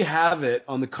probably have it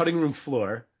on the cutting room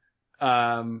floor.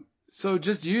 So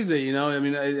just use it. You know, I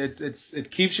mean,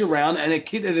 it keeps you around and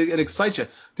it excites you.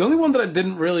 The only one that I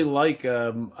didn't really like,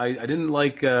 I didn't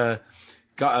like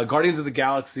Guardians of the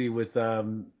Galaxy with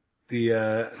Howard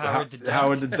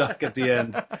the Duck at the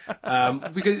end,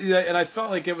 because and I felt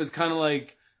like it was kind of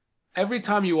like every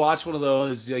time you watch one of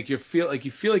those, like you feel like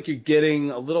you're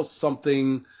getting a little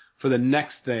something for the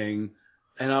next thing,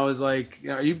 and I was like,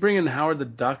 are you bringing Howard the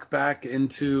Duck back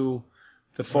into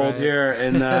the fold here?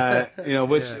 And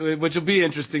which will be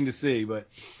interesting to see, but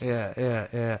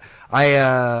yeah.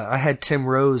 I had Tim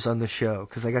Rose on the show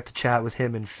because I got to chat with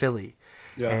him in Philly.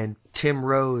 yeah. And Tim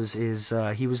Rose he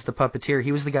was the puppeteer.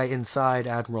 He was the guy inside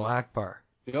Admiral Akbar.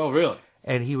 Oh, really?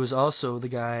 And he was also the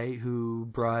guy who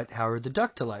brought Howard the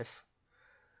Duck to life.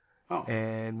 Oh.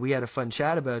 And we had a fun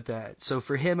chat about that. So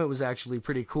for him, it was actually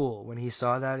pretty cool. When he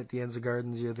saw that at the Ends of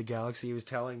Guardians of the Galaxy, he was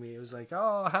telling me, it was like,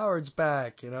 oh, Howard's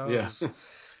back, you know? Yeah.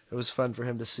 It was fun for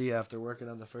him to see after working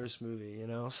on the first movie, you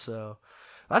know? So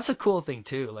that's a cool thing,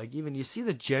 too. Like, even you see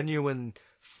the genuine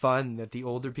fun that the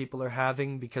older people are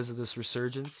having because of this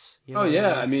resurgence. You know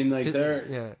I mean, like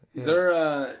they're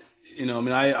you know, I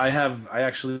mean, I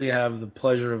actually have the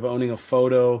pleasure of owning a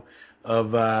photo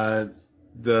of and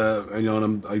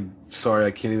I'm sorry,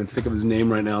 I can't even think of his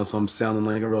name right now, so I'm sounding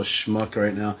like a real schmuck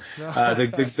right now.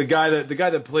 The guy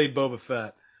that played Boba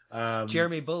Fett.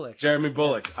 Jeremy Bulloch.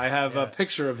 Yes, I have a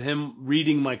picture of him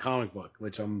reading my comic book,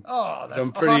 which I'm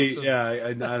pretty awesome.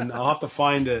 Yeah, I'll have to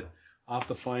find it. I'll have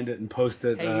to find it and post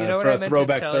it Hey, you know for what I a meant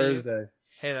Throwback to tell Thursday. You?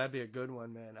 Hey, that'd be a good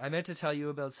one, man. I meant to tell you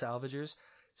about Salvagers.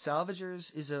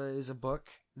 Salvagers is a book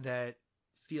that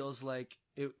feels like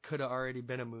it could have already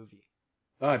been a movie.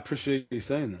 Oh, I appreciate you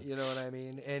saying that. You know what I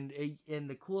mean? And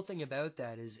the cool thing about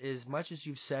that is, as much as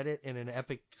you've said it in an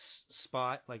epic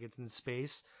spot, like it's in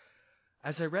space,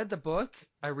 as I read the book,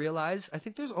 I realized I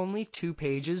think there's only 2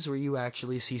 pages where you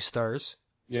actually see stars.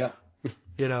 Yeah.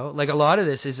 You know, like a lot of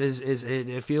this is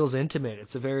it feels intimate.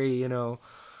 It's a very,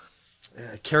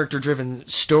 character-driven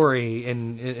story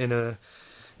in a.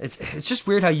 It's just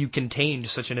weird how you contained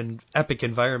such an epic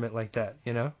environment like that.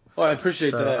 You know. Well, I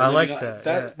appreciate that. I like that.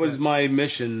 That was my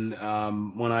mission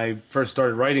when I first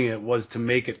started writing it, was to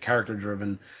make it character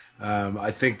driven.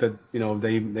 I think that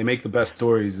they make the best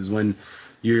stories is when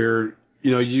you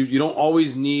don't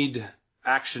always need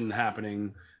action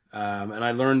happening. And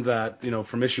I learned that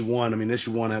from issue 1. I mean,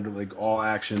 issue 1 had like all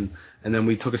action, and then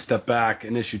we took a step back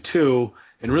in issue 2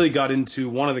 and really got into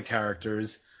one of the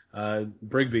characters,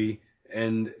 Brigby.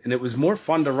 And it was more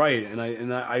fun to write,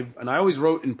 and I always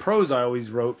wrote in prose. I always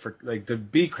wrote for like to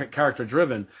be character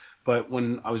driven, but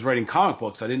when I was writing comic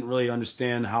books, I didn't really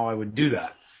understand how I would do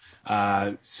that.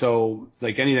 So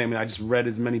like anything, I mean, I just read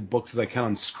as many books as I can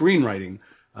on screenwriting,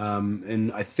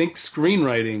 and I think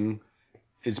screenwriting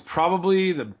is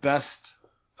probably the best.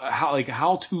 How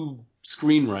to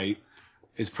screenwrite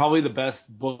is probably the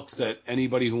best books that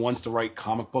anybody who wants to write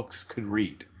comic books could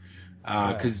read,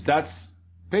 because that's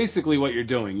basically what you're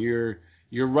doing. You're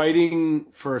writing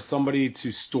for somebody to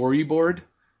storyboard,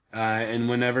 and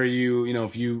whenever if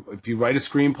you write a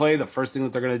screenplay, the first thing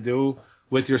that they're going to do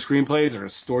with your screenplay is they're going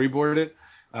to storyboard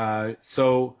it.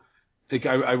 So like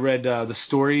I read The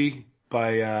Story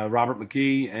by Robert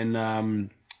McKee, and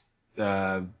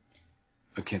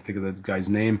I can't think of the guy's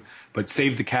name, but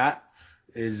Save the Cat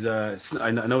is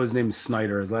I know his name is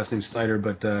Snyder, his last name's Snyder,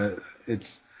 but there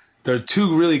are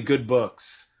 2 really good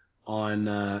books on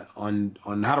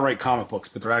how to write comic books,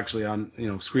 but they're actually on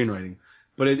screenwriting.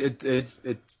 But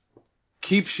it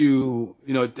keeps you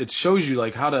it shows you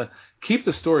like how to keep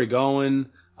the story going,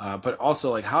 but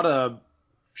also like how to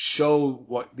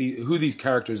show who these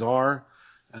characters are,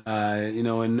 and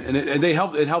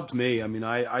it helped me. I mean,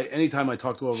 I anytime I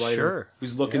talk to a writer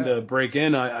who's looking to break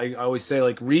in, I always say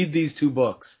like read these 2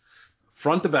 books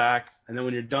front to back, and then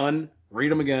when you're done,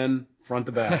 read them again front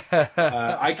to back.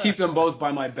 I keep them both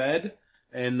by my bed,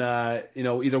 and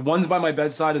either one's by my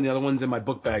bedside and the other one's in my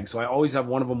book bag, so I always have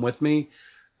one of them with me,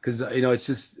 because it's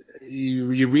just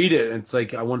you read it and it's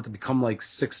like I want it to become like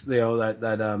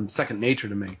that second nature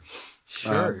to me.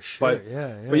 Sure. But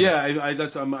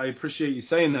I appreciate you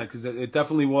saying that, because it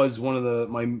definitely was one of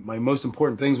my most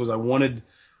important things. Was I wanted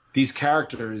these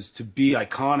characters to be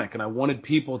iconic, and I wanted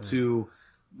people to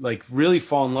like really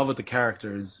fall in love with the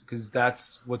characters, because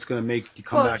that's what's going to make you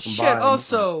come back and buy them.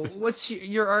 Also, what's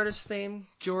your artist's name?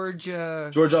 George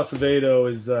Acevedo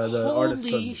is the artist.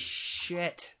 Holy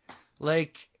shit!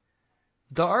 Like,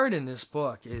 the art in this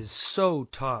book is so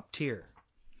top tier.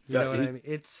 You know what I mean?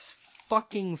 It's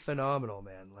fucking phenomenal,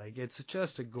 man. Like, it's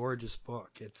just a gorgeous book.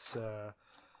 It's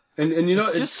and you know,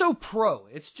 it's just so pro.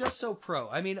 It's just so pro.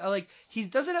 I mean, like, he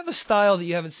doesn't have a style that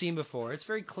you haven't seen before. It's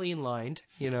very clean lined,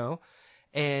 you know,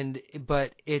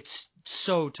 but it's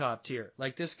so top tier.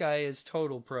 Like, this guy is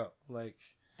total pro. Like,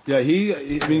 yeah,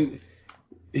 I mean,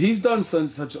 he's done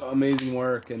such amazing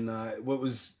work, and what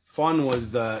was fun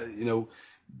was you know,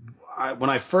 when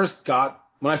I first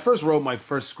wrote my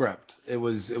first script, it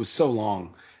was so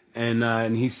long,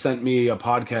 and he sent me a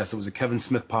podcast. It was a Kevin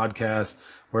Smith podcast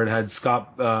where it had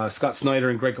Scott Snyder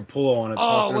and Greg Capullo on it.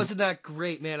 Oh, wasn't that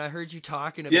great, man? I heard you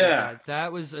talking about that.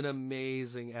 That was an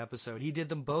amazing episode. He did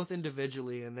them both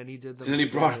individually, and then he did them. And then he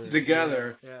brought them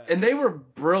together, and they were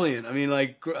brilliant. I mean,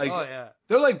 like, oh yeah,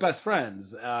 they're like best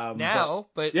friends now.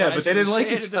 But they didn't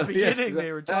like each other at the beginning. Yeah, exactly.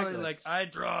 They were totally like, I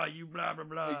draw, you blah blah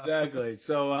blah. Exactly.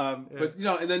 So, but you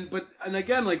know, and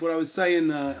again, like what I was saying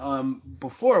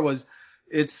before was,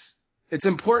 it's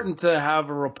important to have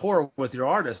a rapport with your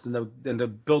artist and to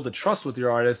build a trust with your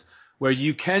artist where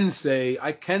I can say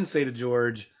to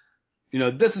George, you know,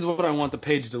 this is what I want the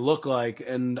page to look like.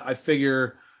 And I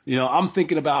figure, you know, I'm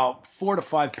thinking about 4 to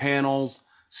 5 panels,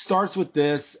 starts with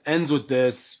this, ends with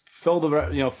this, fill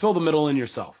the middle in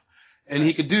yourself. And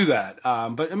he could do that.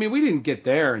 But I mean, we didn't get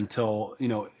there until, you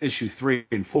know, issue 3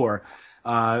 and 4.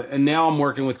 And now I'm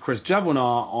working with Chris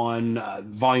Jevwanaw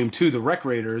on volume 2, The Wreck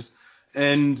Raiders.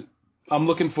 And I'm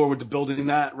looking forward to building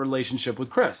that relationship with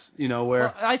Chris, you know,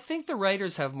 where I think the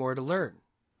writers have more to learn.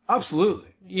 Absolutely.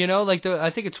 You know, like I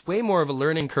think it's way more of a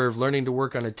learning curve, learning to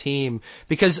work on a team,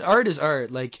 because art is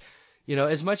art. Like, you know,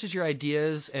 as much as your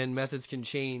ideas and methods can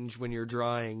change when you're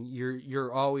drawing,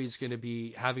 you're always going to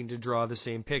be having to draw the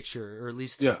same picture, or at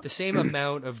least the same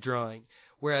amount of drawing.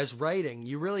 Whereas writing,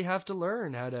 you really have to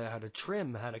learn how to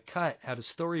trim, how to cut, how to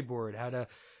storyboard, how to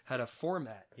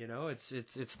format. You know,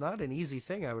 it's not an easy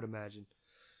thing, I would imagine.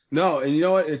 No, and you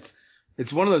know what?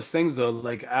 It's one of those things though.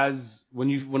 Like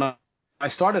when I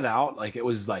started out, like it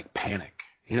was like panic.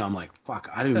 You know, I'm like, fuck,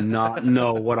 I do not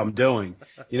know what I'm doing.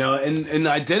 You know, and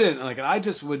I didn't. Like,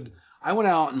 I went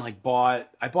out and like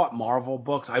I bought Marvel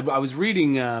books. I was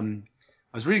reading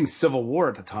Civil War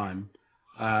at the time.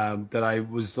 That I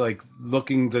was like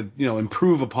looking to, you know,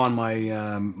 improve upon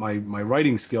my my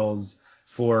writing skills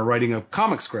for writing a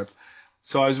comic script.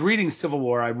 So I was reading Civil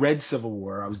War. I read Civil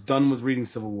War. I was done with reading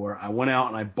Civil War. I went out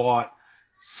and I bought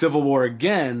Civil War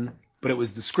again, but it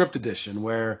was the script edition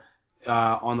where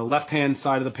on the left-hand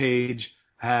side of the page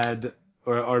you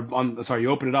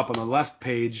open it up on the left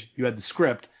page, you had the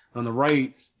script. And on the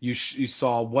right, you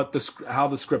saw how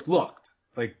the script looked,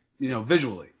 like, you know,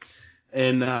 visually.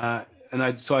 And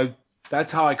that's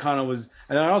how I kind of was.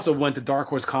 And I also went to Dark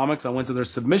Horse Comics. I went to their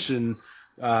submission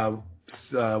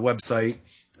website.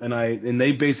 And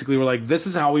they basically were like, this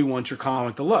is how we want your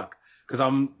comic to look. Because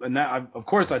of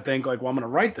course I think like, well, I'm going to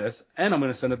write this and I'm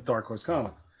going to send it to Dark Horse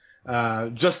Comics.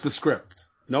 Just the script,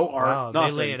 no art, wow,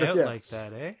 nothing. They lay it out like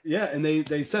that, eh? Yeah, and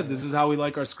they said this is how we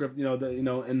like our script, you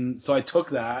know, and so I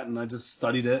took that and I just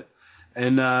studied it,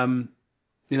 and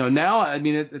you know, now I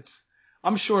mean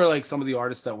I'm sure like some of the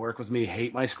artists that work with me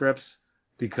hate my scripts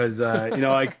because you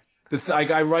know, like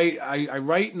I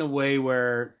write in a way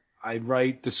where I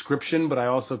write description, but I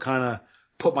also kind of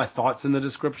put my thoughts in the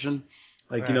description.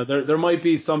 Like, you know, there might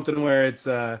be something where it's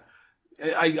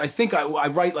I think I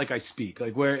write like I speak,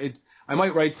 like where I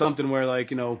might write something where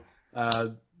like, you know,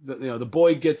 the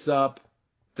boy gets up,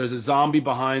 there's a zombie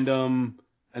behind him,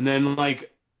 and then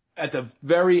like at the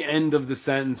very end of the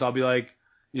sentence I'll be like,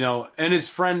 you know, and his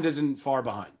friend isn't far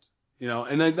behind, you know,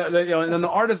 and then you know, and then the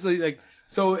artist like.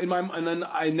 So I'm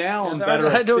better.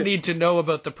 I don't need to know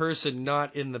about the person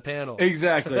not in the panel.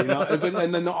 Exactly, you know.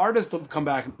 And then the artist will come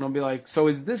back and I'll be like, so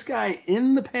is this guy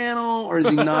in the panel or is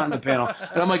he not in the panel?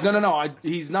 And I'm like, no,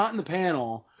 he's not in the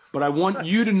panel, but I want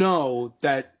you to know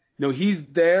that, you know, he's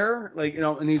there, like, you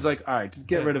know. And he's like, all right, just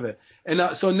get rid of it.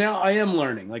 And so now I am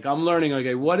learning. Like, I'm learning.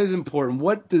 Okay, what is important?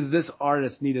 What does this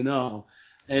artist need to know?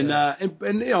 And you know,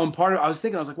 and I was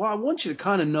like, well, I want you to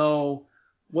kind of know.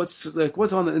 What's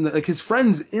on like his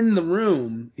friend's in the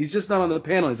room. He's just not on the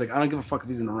panel. He's like, I don't give a fuck if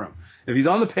he's in the room. If he's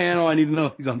on the panel, I need to know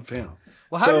if he's on the panel.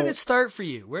 Well, how did it start for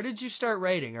you? Where did you start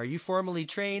writing? Are you formally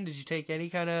trained? Did you take any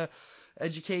kind of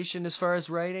education as far as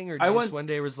writing, or I just went- one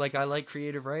day was like, I like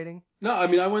creative writing? No, I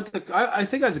mean, I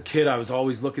think as a kid, I was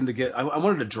always looking to I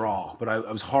wanted to draw, but I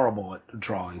was horrible at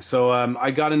drawing. So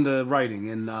I got into writing,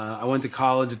 and I went to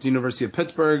college at the University of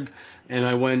Pittsburgh, and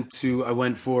I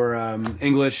went for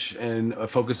English and a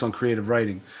focus on creative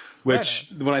writing.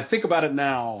 Which, when I think about it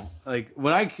now, like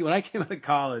when I came out of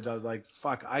college, I was like,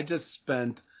 fuck, I just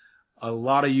spent a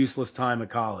lot of useless time at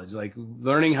college, like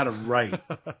learning how to write,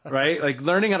 right? Like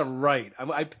learning how to write.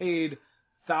 I paid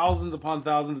thousands upon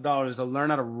thousands of dollars to learn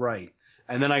how to write,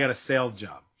 and then I got a sales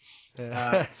job.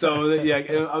 So yeah,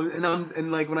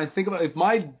 and like when I think about if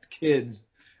my kids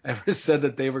ever said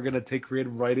that they were gonna take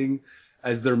creative writing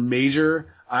as their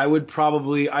major, I would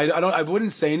probably I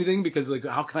wouldn't say anything because like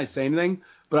how can I say anything?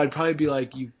 But I'd probably be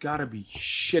like, you gotta be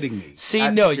shitting me. See,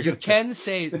 That's no, what you're you gonna can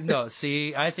say no.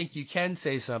 See, I think you can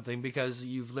say something because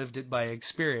you've lived it by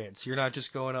experience. You're not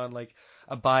just going on like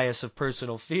a bias of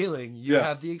personal feeling. You Yeah.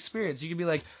 have the experience. You can be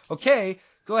like, okay,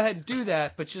 go ahead and do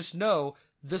that, but just know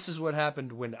this is what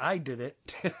happened when I did it.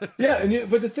 Yeah,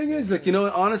 but the thing is, like,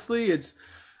 honestly, it's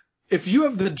if you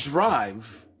have the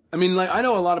drive. I mean, like, I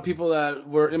know a lot of people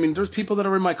there's people that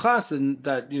are in my class and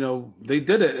that, they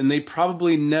did it and they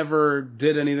probably never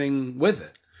did anything with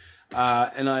it.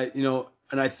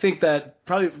 And I think that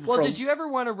probably. Well, did you ever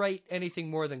want to write anything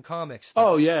more than comics? Then?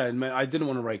 Oh yeah, and I didn't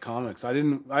want to write comics. I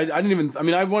didn't even. I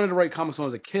mean, I wanted to write comics when I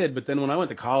was a kid, but then when I went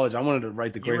to college, I wanted to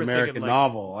write the You Great were American thinking, like,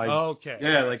 Novel. okay.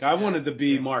 Yeah, like I wanted to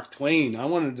be Mark Twain. I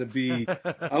wanted to be.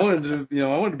 I wanted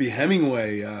to be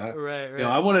Hemingway. Right.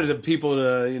 I wanted people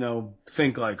to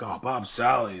think like, oh, Bob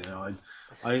Sally.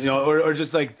 Or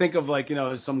just like think of like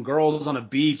some girls on a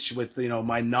beach with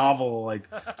my novel like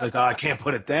oh, I can't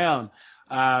put it down.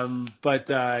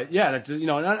 That's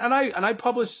and I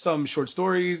published some short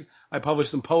stories. I published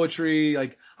some poetry.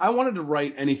 Like I wanted to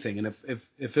write anything, and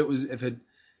if it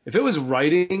was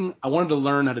writing, I wanted to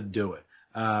learn how to do it.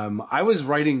 I was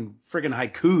writing friggin'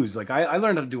 haikus. Like I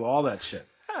learned how to do all that shit.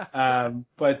 And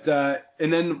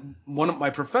then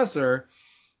my professor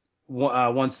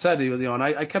once said, and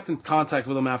I kept in contact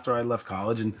with him after I left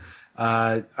college, and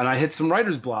I hit some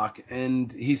writer's block, and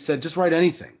he said, just write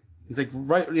anything. He's like,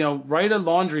 write a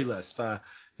laundry list.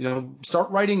 Start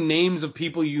writing names of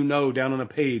people down on a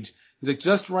page. He's like,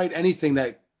 just write anything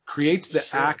that creates the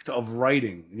act of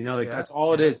writing. That's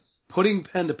all it is. Putting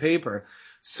pen to paper.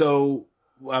 So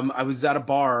I was at a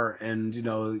bar, and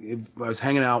I was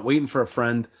hanging out, waiting for a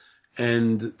friend,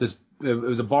 and it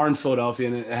was a bar in Philadelphia,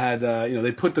 and it had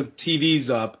they put the TVs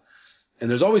up, and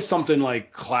there's always something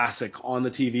like classic on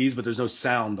the TVs, but there's no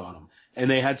sound on them, and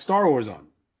they had Star Wars on.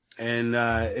 And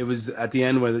it was at the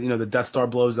end where the Death Star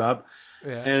blows up,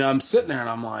 and I'm sitting there and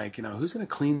I'm like, who's gonna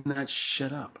clean that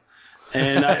shit up?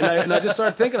 And I just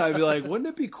started thinking, I'd be like, wouldn't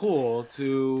it be cool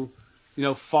to,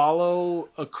 follow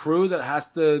a crew that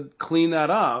has to clean that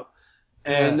up?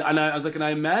 And I was like, and I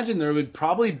imagine there would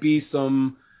probably be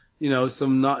some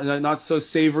not so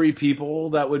savory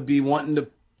people that would be wanting to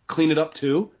clean it up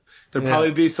too. There'd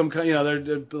probably be some kind,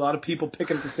 there'd be a lot of people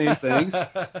picking at the same things.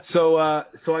 So I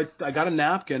got a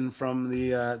napkin from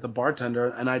the bartender,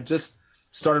 and I just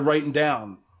started writing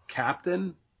down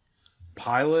captain,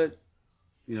 pilot,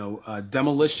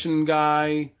 demolition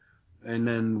guy, and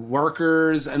then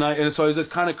workers, and so I was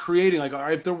just kind of creating like, all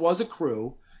right, if there was a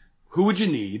crew, who would you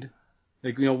need?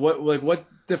 Like, what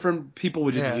different people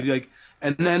would you need? Like,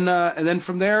 and then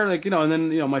from there, like, and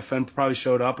then, my friend probably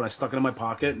showed up, and I stuck it in my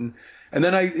pocket, and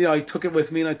then I took it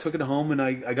with me, and I took it home, and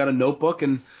I got a notebook,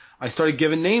 and I started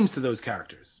giving names to those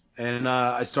characters, and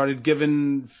I started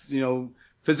giving,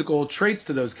 physical traits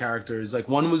to those characters. Like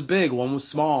one was big, one was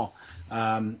small,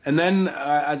 and then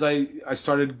as I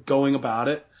started going about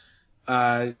it,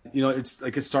 it's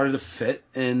like it started to fit,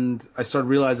 and I started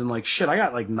realizing like, shit, I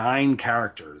got like 9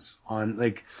 characters on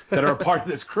like that are a part of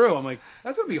this crew. I'm like,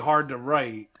 that's gonna be hard to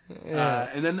write.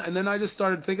 And then I just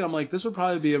started thinking, I'm like, this would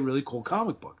probably be a really cool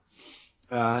comic book.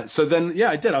 So then,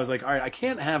 I did. I was like, all right, I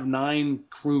can't have 9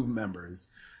 crew members.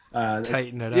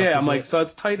 Tighten it up. Yeah, I'm like, so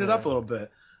let's tighten it up a little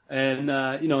bit. And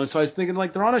so I was thinking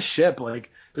like they're on a ship.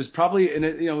 Like there's probably,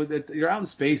 and you're out in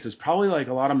space. There's probably like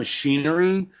a lot of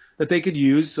machinery that they could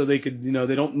use, so they could,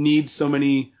 they don't need so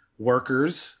many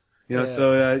workers.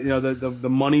 So the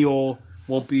money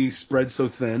won't be spread so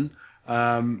thin.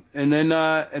 And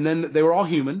then they were all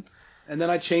human. And then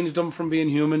I changed them from being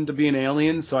human to being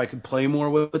aliens, so I could play more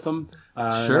with them.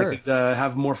 Sure. And I could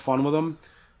have more fun with them.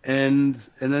 And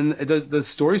then the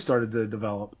story started to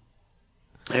develop.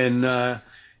 And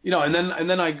and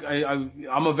then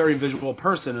I'm a very visual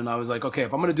person, and I was like, okay,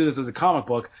 if I'm going to do this as a comic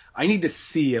book, I need to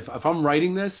see if I'm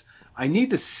writing this, I need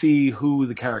to see who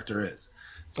the character is.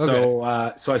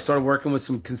 So so I started working with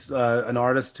an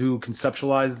artist who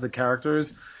conceptualized the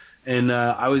characters. And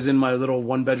I was in my little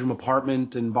 1-bedroom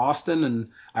apartment in Boston, and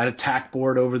I had a tack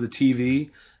board over the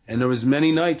TV. And there was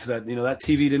many nights that, that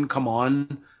TV didn't come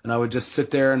on, and I would just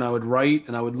sit there and I would write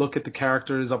and I would look at the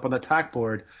characters up on the tack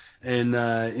board. And,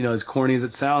 as corny as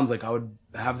it sounds, like I would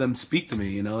have them speak to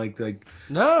me,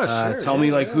 tell me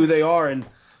who they are. And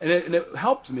it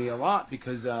helped me a lot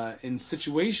because in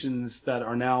situations that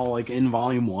are now like in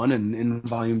volume 1 and in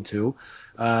volume 2,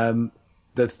 a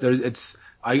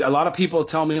lot of people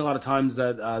tell me a lot of times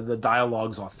that the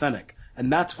dialogue's authentic,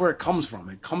 and that's where it comes from.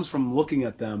 It comes from looking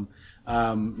at them,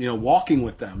 walking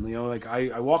with them.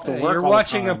 I walk to work. You're all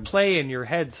watching the a time. play in your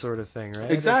head, sort of thing,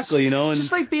 right? Exactly, and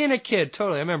just like being a kid.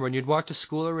 Totally. I remember when you'd walk to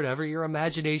school or whatever, your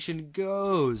imagination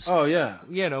goes. Oh yeah.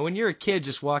 When you're a kid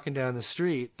just walking down the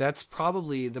street, that's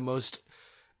probably the most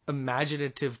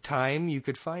imaginative time you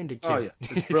could find a kid. Oh yeah,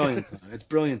 it's brilliant time. It's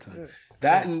brilliant time.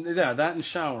 That and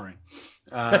showering.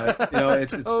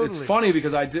 It's funny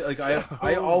because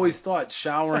I always thought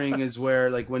showering is where,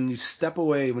 like, when you step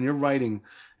away, when you're writing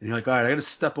and you're like, all right, I got to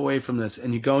step away from this,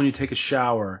 and you go and you take a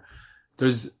shower.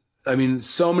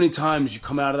 So many times you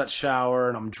come out of that shower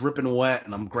and I'm dripping wet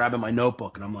and I'm grabbing my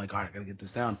notebook and I'm like, all right, I got to get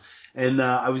this down. And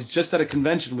I was just at a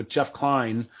convention with Jeff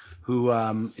Klein,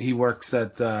 who he works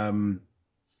at drawing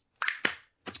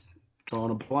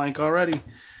a blank already.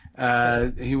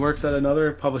 He works at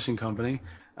another publishing company.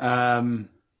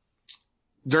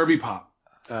 Derby Pop.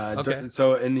 Okay.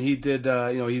 And he did,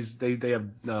 they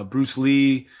have Bruce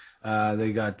Lee,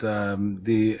 they got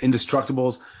the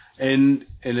Indestructibles, and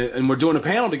we're doing a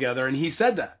panel together, and he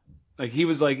said that, like, he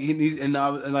was like, and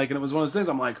it was one of those things.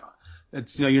 I'm like,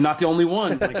 it's, you're not the only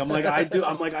one. Like, I do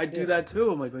that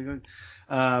too.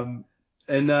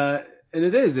 And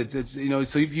it is, it's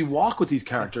so if you walk with these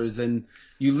characters and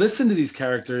you listen to these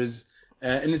characters,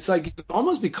 and it's like you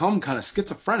almost become kind of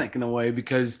schizophrenic in a way,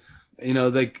 because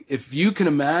like, if you can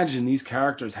imagine these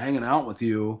characters hanging out with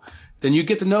you, then you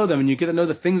get to know them and you get to know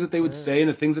the things that they would say and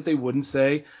the things that they wouldn't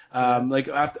say.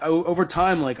 Over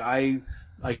time,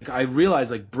 I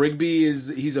realized, like,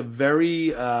 Brigby he's a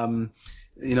very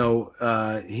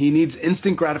he needs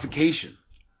instant gratification.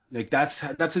 Like,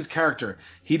 that's his character.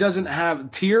 He doesn't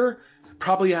have Tyr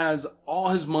probably has all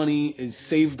his money is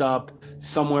saved up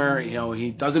somewhere. He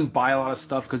doesn't buy a lot of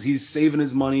stuff because he's saving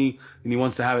his money and he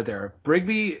wants to have it there.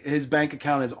 Brigby, his bank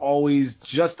account is always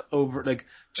just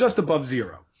above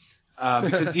zero,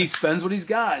 because he spends what he's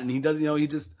got, and he does,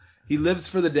 he lives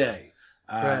for the day.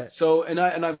 Right. So, and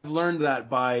I've learned that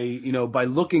by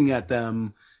looking at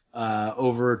them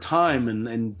over time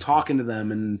and talking to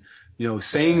them and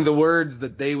saying the words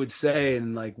that they would say,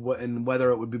 and and whether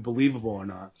it would be believable or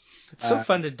not. It's so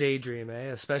fun to daydream,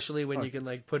 especially when you can,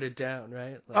 like, put it down,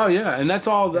 right? Oh yeah, and that's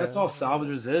all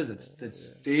Salvagers is. It's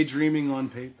daydreaming on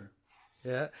paper.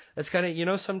 Yeah, that's kind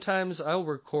of, sometimes I'll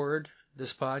record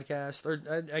this podcast, or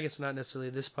I guess not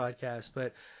necessarily this podcast,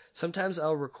 but sometimes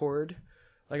I'll record.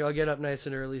 Like, I'll get up nice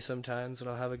and early sometimes, and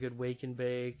I'll have a good wake and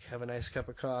bake, have a nice cup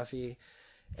of coffee,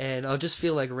 and I'll just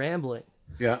feel like rambling.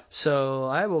 Yeah. So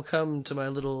I will come to my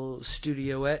little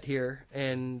studioette here,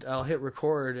 and I'll hit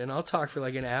record, and I'll talk for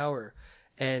like an hour,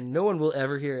 and no one will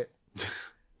ever hear it.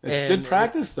 It's good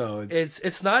practice, though.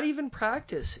 It's not even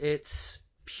practice. It's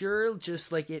pure,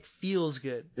 just like, it feels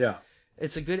good. Yeah.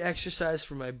 It's a good exercise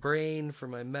for my brain, for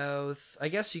my mouth. I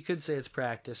guess you could say it's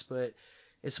practice, but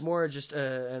it's more just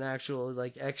an actual,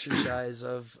 like, exercise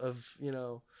of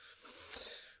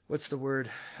what's the word?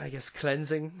 I guess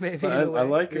cleansing, maybe. I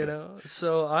like it.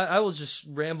 So I will just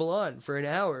ramble on for an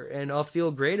hour, and I'll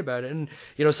feel great about it. And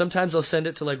sometimes I'll send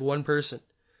it to, like, one person,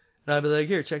 and I'll be like,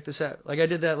 here, check this out. Like, I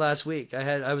did that last week.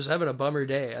 I was having a bummer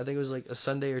day. I think it was like a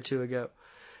Sunday or two ago,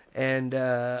 and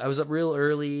I was up real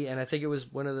early, and I think it was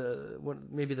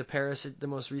maybe the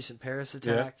most recent Paris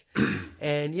attack. Yeah.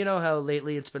 And you know how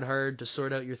lately it's been hard to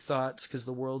sort out your thoughts because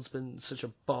the world's been such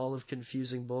a ball of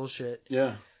confusing bullshit.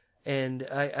 Yeah. And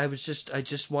I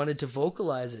just wanted to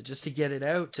vocalize it, just to get it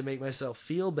out, to make myself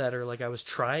feel better, like I was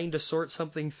trying to sort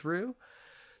something through.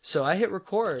 So I hit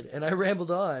record, and I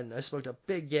rambled on. I smoked a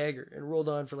big Gagger and rolled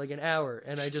on for like an hour,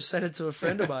 and I just sent it to a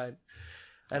friend of mine.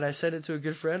 And I sent it to a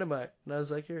good friend of mine, and I was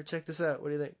like, here, check this out. What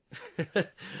do you think?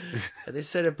 And they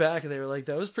sent it back, and they were like,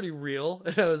 that was pretty real.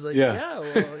 And I was like, yeah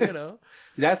well,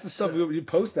 That's the stuff, you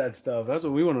post that stuff. That's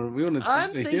what we want to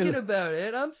I'm thinking about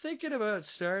it. I'm thinking about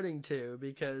starting to,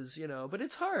 because, but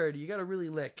it's hard. You got to really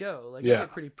let go. Like, I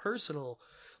get pretty personal.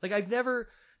 Like, I've never,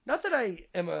 not that I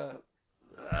am a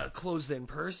closed-in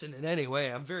person in any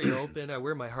way. I'm very open. I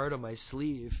wear my heart on my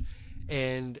sleeve.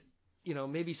 And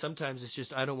maybe sometimes it's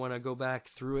just I don't want to go back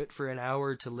through it for an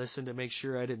hour to listen to make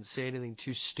sure I didn't say anything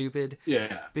too stupid.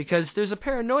 Yeah. Because there's a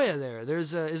paranoia there.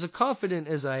 There's as confident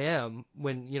as I am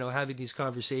when, having these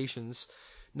conversations,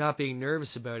 not being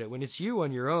nervous about it. When it's you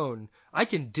on your own, I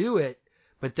can do it,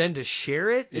 but then to share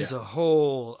it is a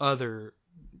whole other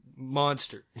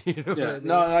monster. You know what I mean?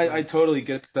 No, I totally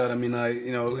get that. I mean,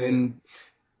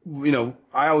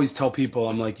 I always tell people,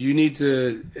 I'm like, you need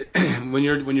to, when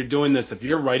you're doing this, if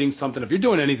you're writing something, if you're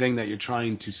doing anything that you're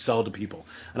trying to sell to people,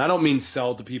 and I don't mean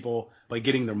sell to people by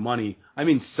getting their money, I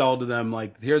mean sell to them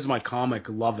like, here's my comic,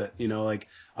 love it, like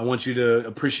I want you to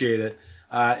appreciate it.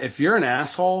 If you're an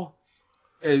asshole,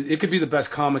 it could be the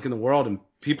best comic in the world, and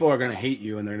people are gonna hate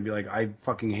you, and they're gonna be like, I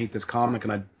fucking hate this comic,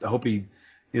 and I hope I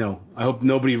hope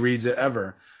nobody reads it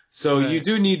ever. So you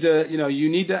do need to, you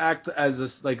need to act as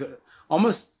this, like,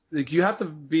 almost like you have to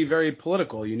be very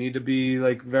political. You need to be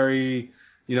like very,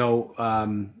 you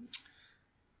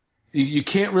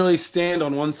can't really stand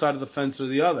on one side of the fence or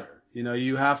the other.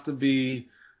 You have to be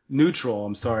neutral.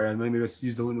 I'm sorry, maybe I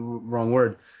used the wrong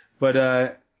word,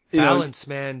 but balance,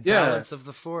 man. Balance of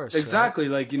the force. Exactly.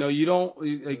 Right? Like, you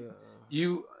don't like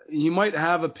you might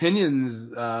have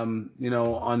opinions,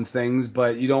 on things,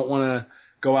 but you don't want to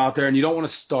go out there and you don't want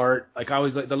to start. Like, I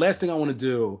always like, the last thing I want to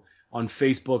do on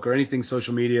Facebook or anything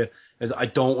social media is I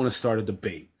don't want to start a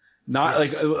debate. Not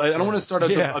like I don't want to start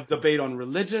a debate on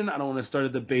religion. I don't want to start a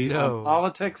debate on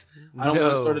politics. I don't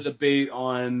want to start a debate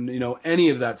on any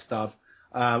of that stuff.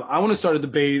 I want to start a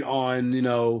debate on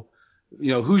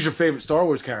who's your favorite Star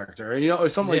Wars character, or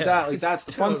something like that. Like, that's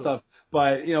the fun stuff.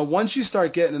 But once you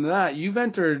start getting into that, you've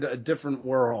entered a different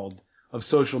world of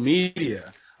social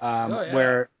media,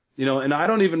 where and I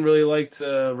don't even really like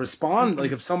to respond.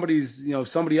 Like, if somebody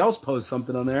else posts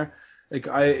something on there, like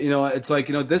it's like,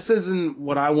 this isn't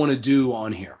what I want to do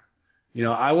on here.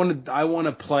 I want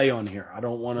to play on here. I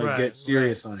don't want to get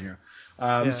serious on here.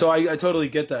 So I totally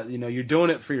get that. You're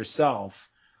doing it for yourself.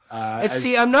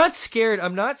 See, I'm not scared.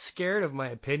 I'm not scared of my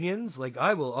opinions. Like,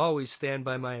 I will always stand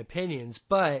by my opinions.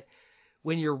 But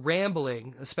when you're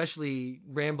rambling, especially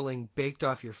rambling baked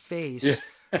off your face,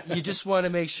 you just want to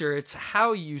make sure it's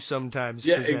how you sometimes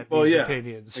present these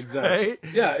opinions. Exactly. Right?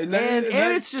 Yeah.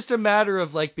 And it's just a matter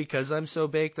of, like, because I'm so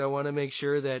baked, I want to make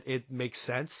sure that it makes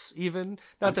sense even.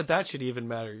 Not that should even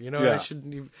matter.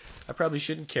 I probably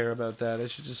shouldn't care about that. I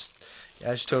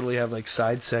should totally have, like,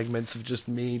 side segments of just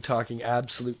me talking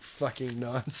absolute fucking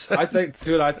nonsense. I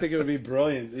think it would be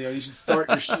brilliant. You should start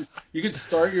you could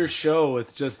start your show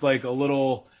with just like a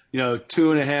little,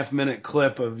 2.5 minute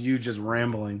clip of you just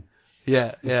rambling.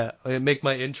 Yeah. It'd make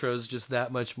my intros just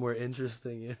that much more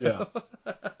interesting. Yeah.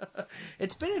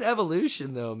 It's been an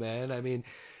evolution, though, man. I mean,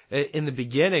 in the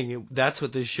beginning, that's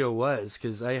what this show was,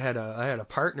 because I had a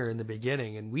partner in the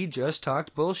beginning, and we just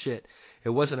talked bullshit. It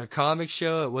wasn't a comic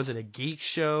show. It wasn't a geek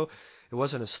show. It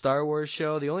wasn't a Star Wars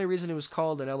show. The only reason it was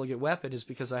called An Elegant Weapon is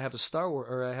because I have a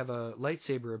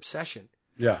lightsaber obsession.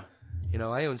 Yeah.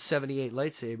 I own 78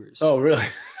 lightsabers. Oh, really?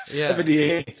 Yeah.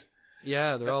 78.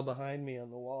 Yeah, they're all behind me on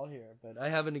the wall here. But I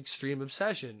have an extreme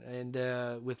obsession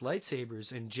with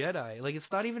lightsabers and Jedi. Like,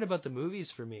 it's not even about the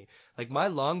movies for me. Like, my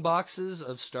long boxes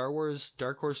of Star Wars,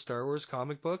 Dark Horse Star Wars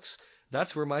comic books,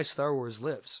 that's where my Star Wars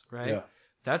lives, right? Yeah.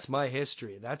 That's my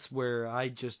history. That's where I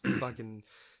just fucking,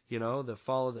 the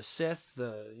Fall of the Sith,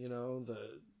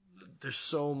 there's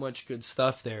so much good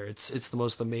stuff there. It's the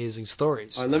most amazing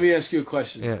stories. All right, let me ask you a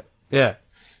question. Yeah.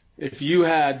 If you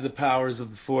had the powers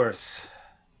of the Force,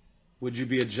 would you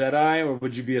be a Jedi or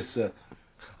would you be a Sith?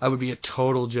 I would be a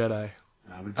total Jedi.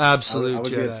 Absolute Jedi. I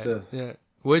would Jedi. Be a Sith. Yeah.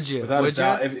 Would you? Without would a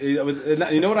doubt.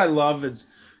 You know what I love is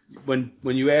when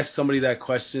you ask somebody that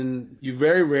question, you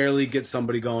very rarely get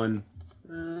somebody going,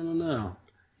 I don't know.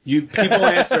 People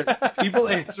answer it. People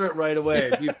answer it right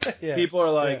away. People are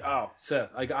like, oh, Sith.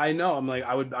 Like, I know. I'm like,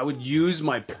 I would use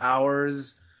my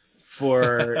powers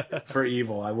for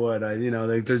evil. I would.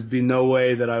 Like, there's be no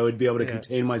way that I would be able to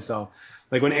contain myself.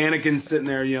 Like, when Anakin's sitting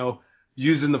there,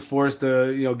 using the Force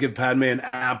to, give Padme an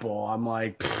apple, I'm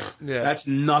like, that's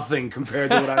nothing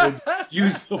compared to what I would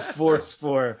use the Force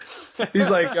for. He's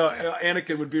like,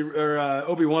 Anakin would be, or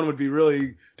Obi-Wan would be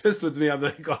really pissed with me. I'm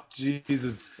like, oh,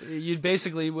 Jesus. You'd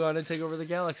basically want to take over the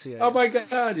galaxy. Oh, my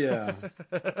God, yeah.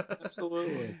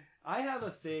 Absolutely. I have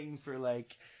a thing for,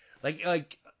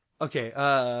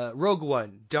 okay, Rogue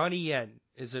One. Donnie Yen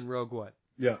is in Rogue One.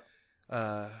 Yeah.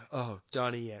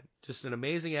 Donnie Yen. Just an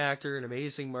amazing actor, an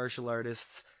amazing martial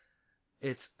artist.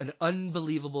 It's an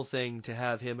unbelievable thing to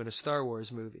have him in a Star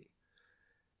Wars movie.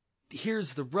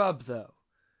 Here's the rub, though.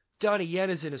 Donnie Yen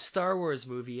is in a Star Wars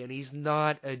movie, and he's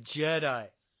not a Jedi.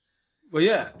 Well,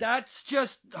 yeah. That's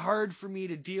just hard for me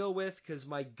to deal with because,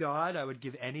 my God, I would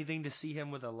give anything to see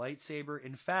him with a lightsaber.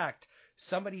 In fact,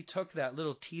 somebody took that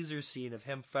little teaser scene of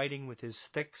him fighting with his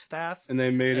thick staff And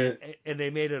they made it. and they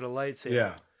made it a lightsaber.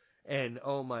 Yeah. And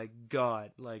oh my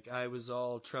God, like I was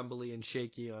all trembly and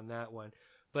shaky on that one.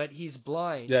 But he's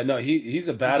blind. Yeah, no, he's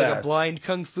a badass. He's like a blind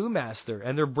kung fu master,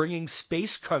 and they're bringing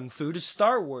space kung fu to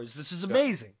Star Wars. This is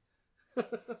amazing.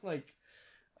 Like,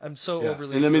 I'm so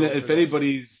overly. And I mean, thrilled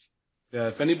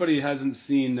if anybody hasn't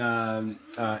seen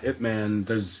Ip Man,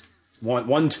 there's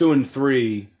 1, 2, and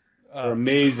 3 are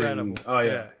amazing. Incredible. Oh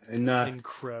yeah, and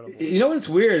incredible. You know what's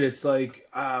weird? It's like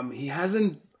he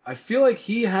hasn't. I feel like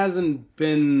he hasn't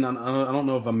been. I don't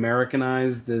know if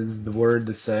Americanized is the word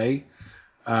to say.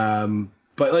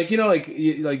 But like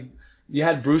you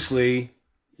had Bruce Lee,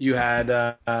 you had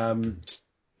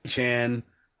Chan,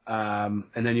 and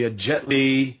then you had Jet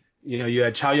Li, you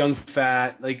had Chow Yun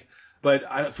Fat,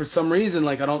 but for some reason,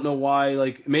 I don't know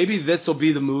why, maybe this will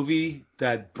be the movie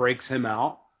that breaks him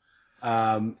out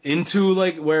into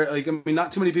where I mean,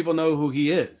 not too many people know who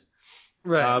he is,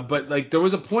 right? But there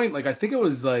was a point, I think it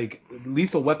was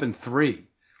Lethal Weapon 3.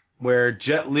 Where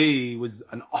Jet Li was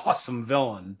an awesome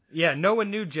villain. Yeah, no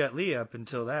one knew Jet Li up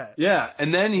until that. Yeah,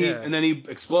 and then he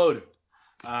exploded.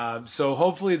 So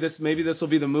hopefully this will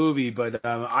be the movie. But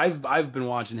I've been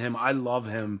watching him. I love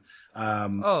him.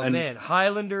 Man,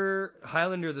 Highlander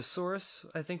the Source,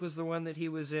 I think was the one that he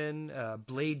was in.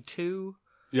 Blade 2.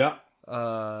 Yeah.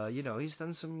 He's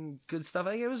done some good stuff.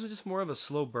 I think it was just more of a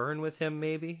slow burn with him,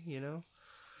 maybe.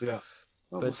 Yeah.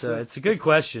 But it's a good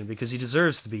question because he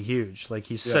deserves to be huge.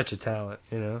 He's such a talent,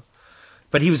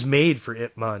 But he was made for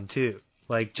Ip Man too.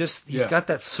 He's got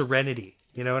that serenity.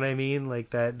 You know what I mean?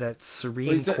 That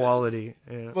serene quality.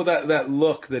 Yeah. Well, that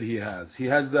look that he has. He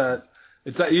has that.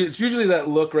 It's usually that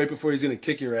look right before he's gonna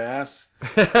kick your ass.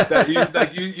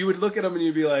 You would look at him and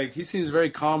you'd be like, he seems very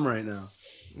calm right now.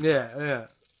 Yeah.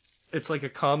 It's like a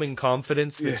calming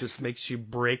confidence that just makes you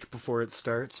break before it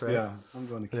starts, right? Yeah, I'm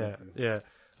going to kick it. Yeah.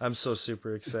 I'm so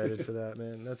super excited for that,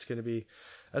 man. That's gonna be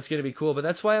cool. But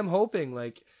that's why I'm hoping.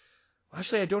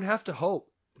 Actually, I don't have to hope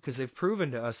because they've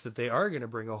proven to us that they are gonna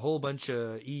bring a whole bunch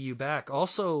of EU back.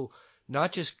 Also,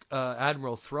 not just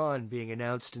Admiral Thrawn being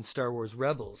announced in Star Wars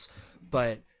Rebels,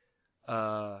 but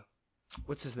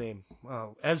what's his name?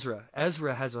 Oh, Ezra.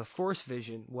 Ezra has a Force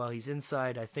vision while he's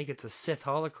inside. I think it's a Sith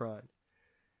holocron.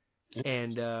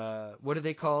 And what are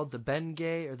they called? The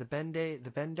Bengay or the Bendai? The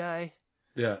Bendai?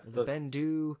 Yeah. The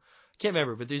Bendu. I can't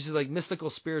remember, but these are mystical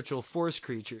spiritual force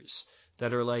creatures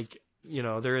that are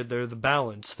they're the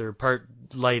balance. They're part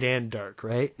light and dark,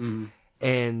 right? Mm-hmm.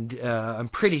 And I'm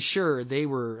pretty sure they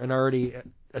were an already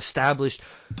established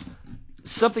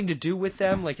something to do with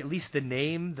them, at least the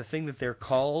name, the thing that they're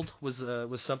called was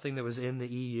something that was in the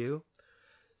EU.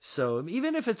 So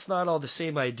even if it's not all the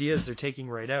same ideas they're taking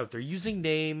right out, they're using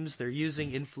names, they're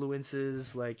using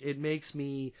influences. It makes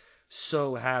me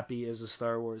so happy as a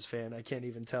Star Wars fan. I can't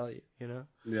even tell you,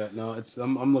 Yeah, no,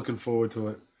 I'm looking forward to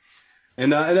it.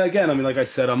 And again, I mean, like I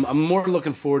said, I'm more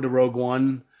looking forward to Rogue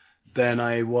One than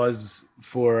I was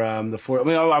for the Force.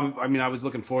 I mean, I was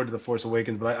looking forward to the Force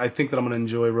Awakens, but I think that I'm going to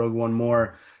enjoy Rogue One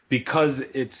more because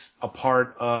it's a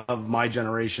part of my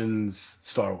generation's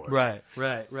Star Wars.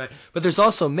 Right. But there's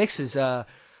also mixes.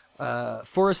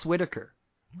 Forrest Whitaker,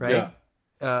 right?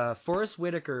 Yeah. Forrest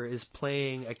Whitaker is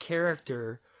playing a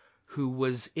character who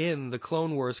was in the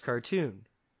Clone Wars cartoon.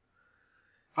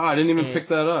 I didn't even pick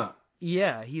that up.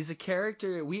 Yeah, he's a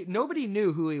character. Nobody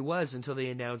knew who he was until they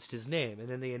announced his name, and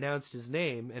then they announced his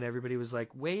name, and everybody was like,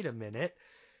 "Wait a minute,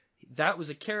 that was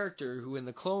a character who in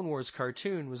the Clone Wars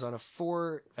cartoon was on a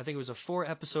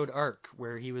 4-episode arc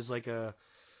where he was like a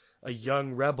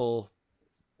young rebel,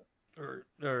 or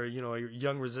a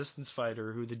young resistance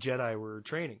fighter who the Jedi were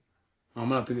training." I'm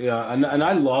gonna have to, and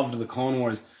I loved the Clone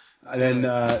Wars, and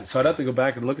then so I'd have to go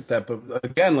back and look at that. But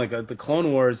again, the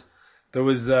Clone Wars, there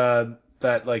was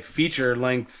that feature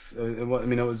length. It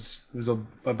was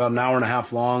about an hour and a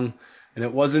half long, and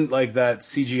it wasn't like that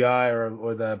CGI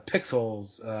or the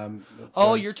pixels.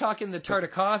 You're talking the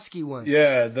Tartakovsky ones.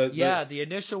 Yeah, the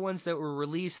initial ones that were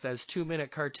released as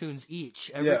 2-minute cartoons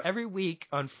each. Every week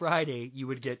on Friday, you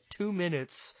would get 2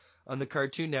 minutes. On the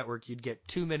Cartoon Network, you'd get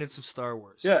 2 minutes of Star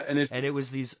Wars. Yeah, and it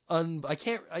was these I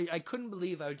couldn't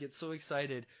believe I would get so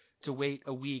excited to wait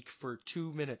a week for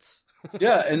 2 minutes.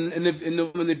 Yeah, and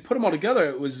when they put them all together,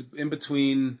 it was in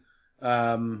between.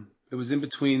 It was in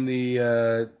between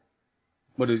the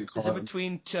what do you call it? Is it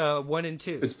between 1 and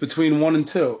 2? It's between 1 and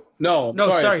 2. No,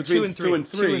 sorry, it's between 2 and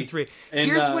 3. 2 and 3. And,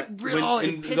 Here's what it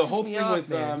pisses the whole me thing off, with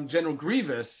man. General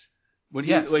Grievous When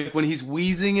he Yes. like when he's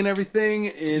wheezing and everything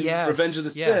in Yes, Revenge of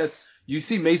the yes. Sith, you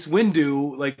see Mace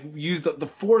Windu like use the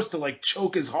Force to like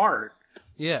choke his heart,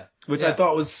 Yeah. which yeah. I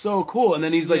thought was so cool. And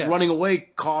then he's like Yeah. running away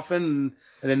coughing,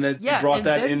 and then that Yeah, brought and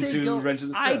that then they into go, Revenge of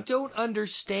the Sith. I don't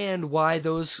understand why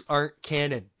those aren't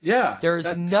canon. Yeah, There's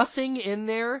that's- nothing in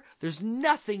there. There's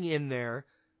nothing in there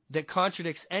that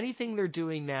contradicts anything they're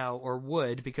doing now or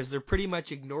would, because they're pretty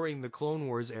much ignoring the Clone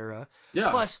Wars era. Yeah.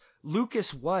 Plus,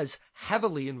 Lucas was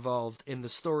heavily involved in the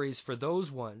stories for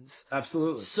those ones.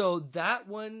 Absolutely. So that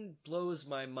one blows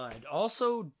my mind.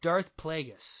 Also, Darth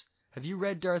Plagueis. Have you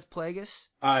read Darth Plagueis?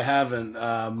 I haven't.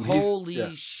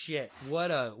 Holy shit.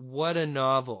 What a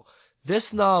novel.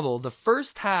 This novel, the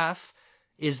first half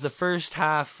is the first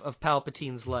half of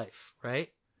Palpatine's life, right?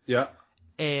 Yeah.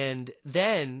 And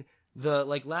then the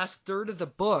last third of the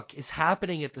book is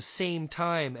happening at the same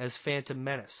time as Phantom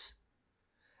Menace.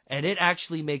 And it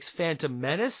actually makes Phantom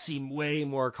Menace seem way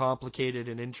more complicated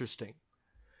and interesting.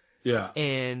 Yeah.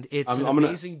 And it's an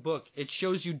amazing book. It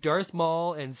shows you Darth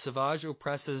Maul and Savage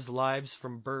Opress's lives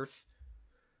from birth,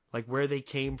 like where they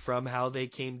came from, how they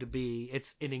came to be.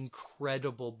 It's an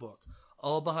incredible book.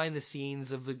 All behind the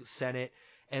scenes of the Senate.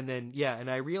 And then, and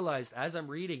I realized as I'm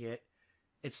reading it,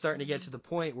 it's starting to get to the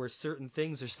point where certain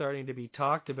things are starting to be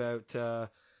talked about that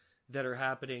are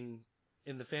happening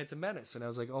in the Phantom Menace, and I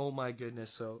was like, oh my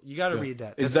goodness! So you got to read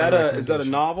that. Is That's that a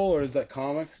novel or is that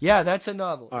comics? Yeah, that's a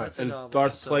novel. All right. That's a and novel.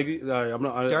 Darth So,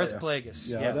 Plagueis. Darth Plagueis.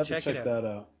 Yeah, Yeah, I'd have check to check it out. that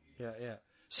out. Yeah.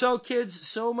 So kids,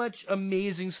 so much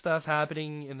amazing stuff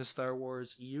happening in the Star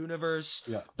Wars universe.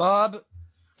 Yeah. Bob,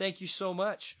 thank you so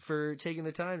much for taking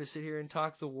the time to sit here and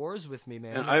talk the wars with me,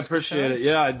 man. And I appreciate it.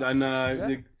 Yeah,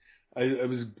 it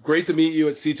was great to meet you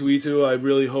at C2E2. I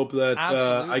really hope that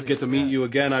I get to meet you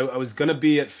again. I was gonna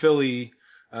be at Philly.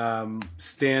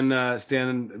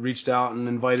 Stan reached out and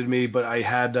invited me, but I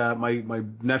had my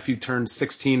nephew turned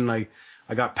 16 and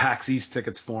I got PAX East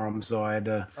tickets for him, so I had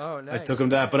to. Oh, nice. I took him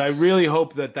to that, but I really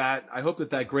hope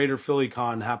that Greater Philly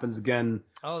Con happens again.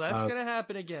 Oh, that's gonna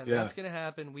happen again. Yeah. That's gonna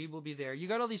happen. We will be there. You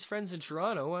got all these friends in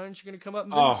Toronto. Why aren't you gonna come up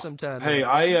and visit sometime? Hey,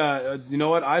 man? you know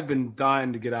what? I've been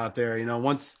dying to get out there. You know,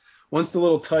 once the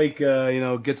little tyke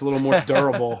gets a little more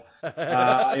durable,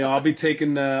 I'll be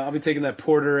taking that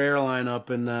Porter airline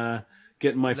up and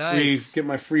getting my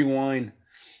free wine.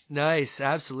 Nice,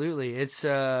 absolutely. It's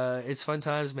fun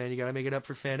times, man. You got to make it up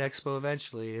for Fan Expo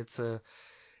eventually. It's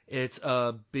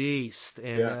a beast.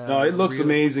 And, no, it looks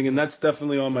amazing, and that's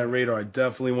definitely on my radar. I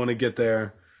definitely want to get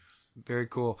there. Very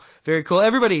cool. Very cool.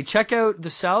 Everybody, check out the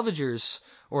Salvagers,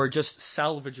 or just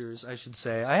Salvagers, I should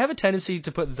say. I have a tendency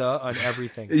to put the on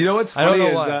everything. You know what's funny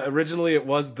is originally it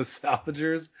was the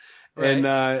Salvagers, right.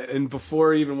 And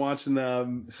before even watching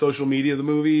the social media, the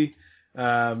movie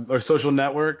or Social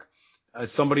Network.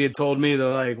 Somebody had told me, they're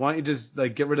like, why don't you just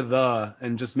get rid of the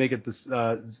and just make it this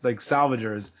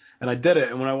Salvagers, and I did it.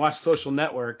 And when I watched Social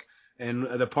Network and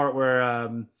the part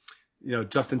where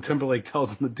Justin Timberlake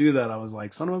tells him to do that, I was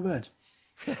like, son of a bitch.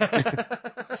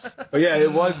 But yeah,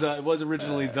 it was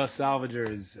originally the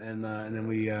Salvagers, and then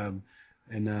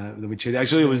we changed.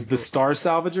 Actually, it was the Star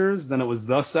Salvagers, then it was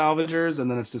the Salvagers,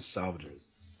 and then it's just Salvagers.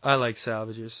 I like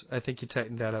Salvagers. I think you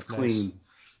tightened that up. Clean. Nice.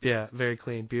 Yeah, very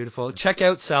clean, beautiful. Check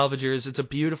out Salvagers. It's a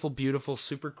beautiful, beautiful,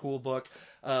 super cool book,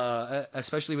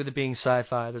 especially with it being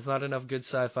sci-fi. There's not enough good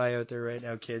sci-fi out there right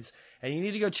now, kids, and you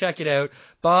need to go check it out.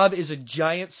 Bob is a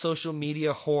giant social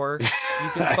media whore. You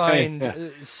can find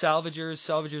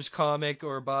Salvagers Comic,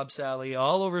 or Bob Sally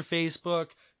all over Facebook,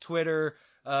 Twitter,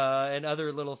 and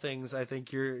other little things. I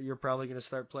think you're probably going to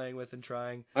start playing with and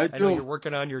trying. I know you're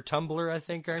working on your Tumblr, I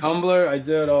think, aren't you? Tumblr, I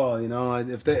do it all.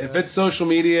 If it's social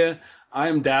media, I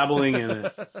am dabbling in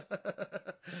it.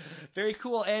 Very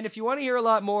cool. And if you want to hear a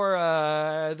lot more,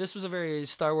 this was a very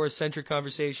Star Wars centric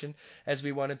conversation, as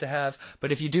we wanted to have.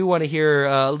 But if you do want to hear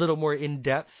a little more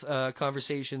in-depth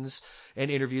conversations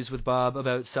and interviews with Bob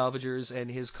about Salvagers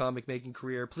and his comic making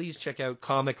career, please check out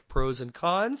Comic Pros and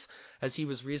Cons, as he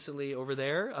was recently over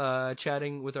there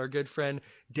chatting with our good friend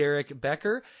Derek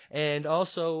Becker, and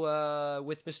also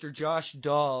with Mr. Josh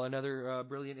Dahl, another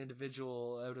brilliant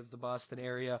individual out of the Boston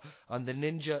area, on the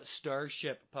Ninja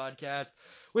Starship podcast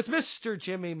with Mr.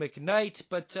 Jimmy McKnight.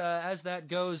 But as that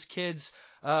goes, kids,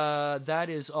 that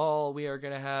is all we are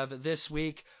going to have this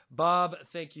week. Bob,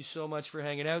 thank you so much for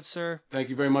hanging out, sir. Thank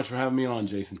you very much for having me on,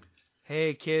 Jason.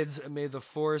 Hey, kids, may the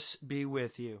Force be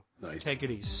with you. Nice. Take it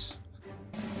easy.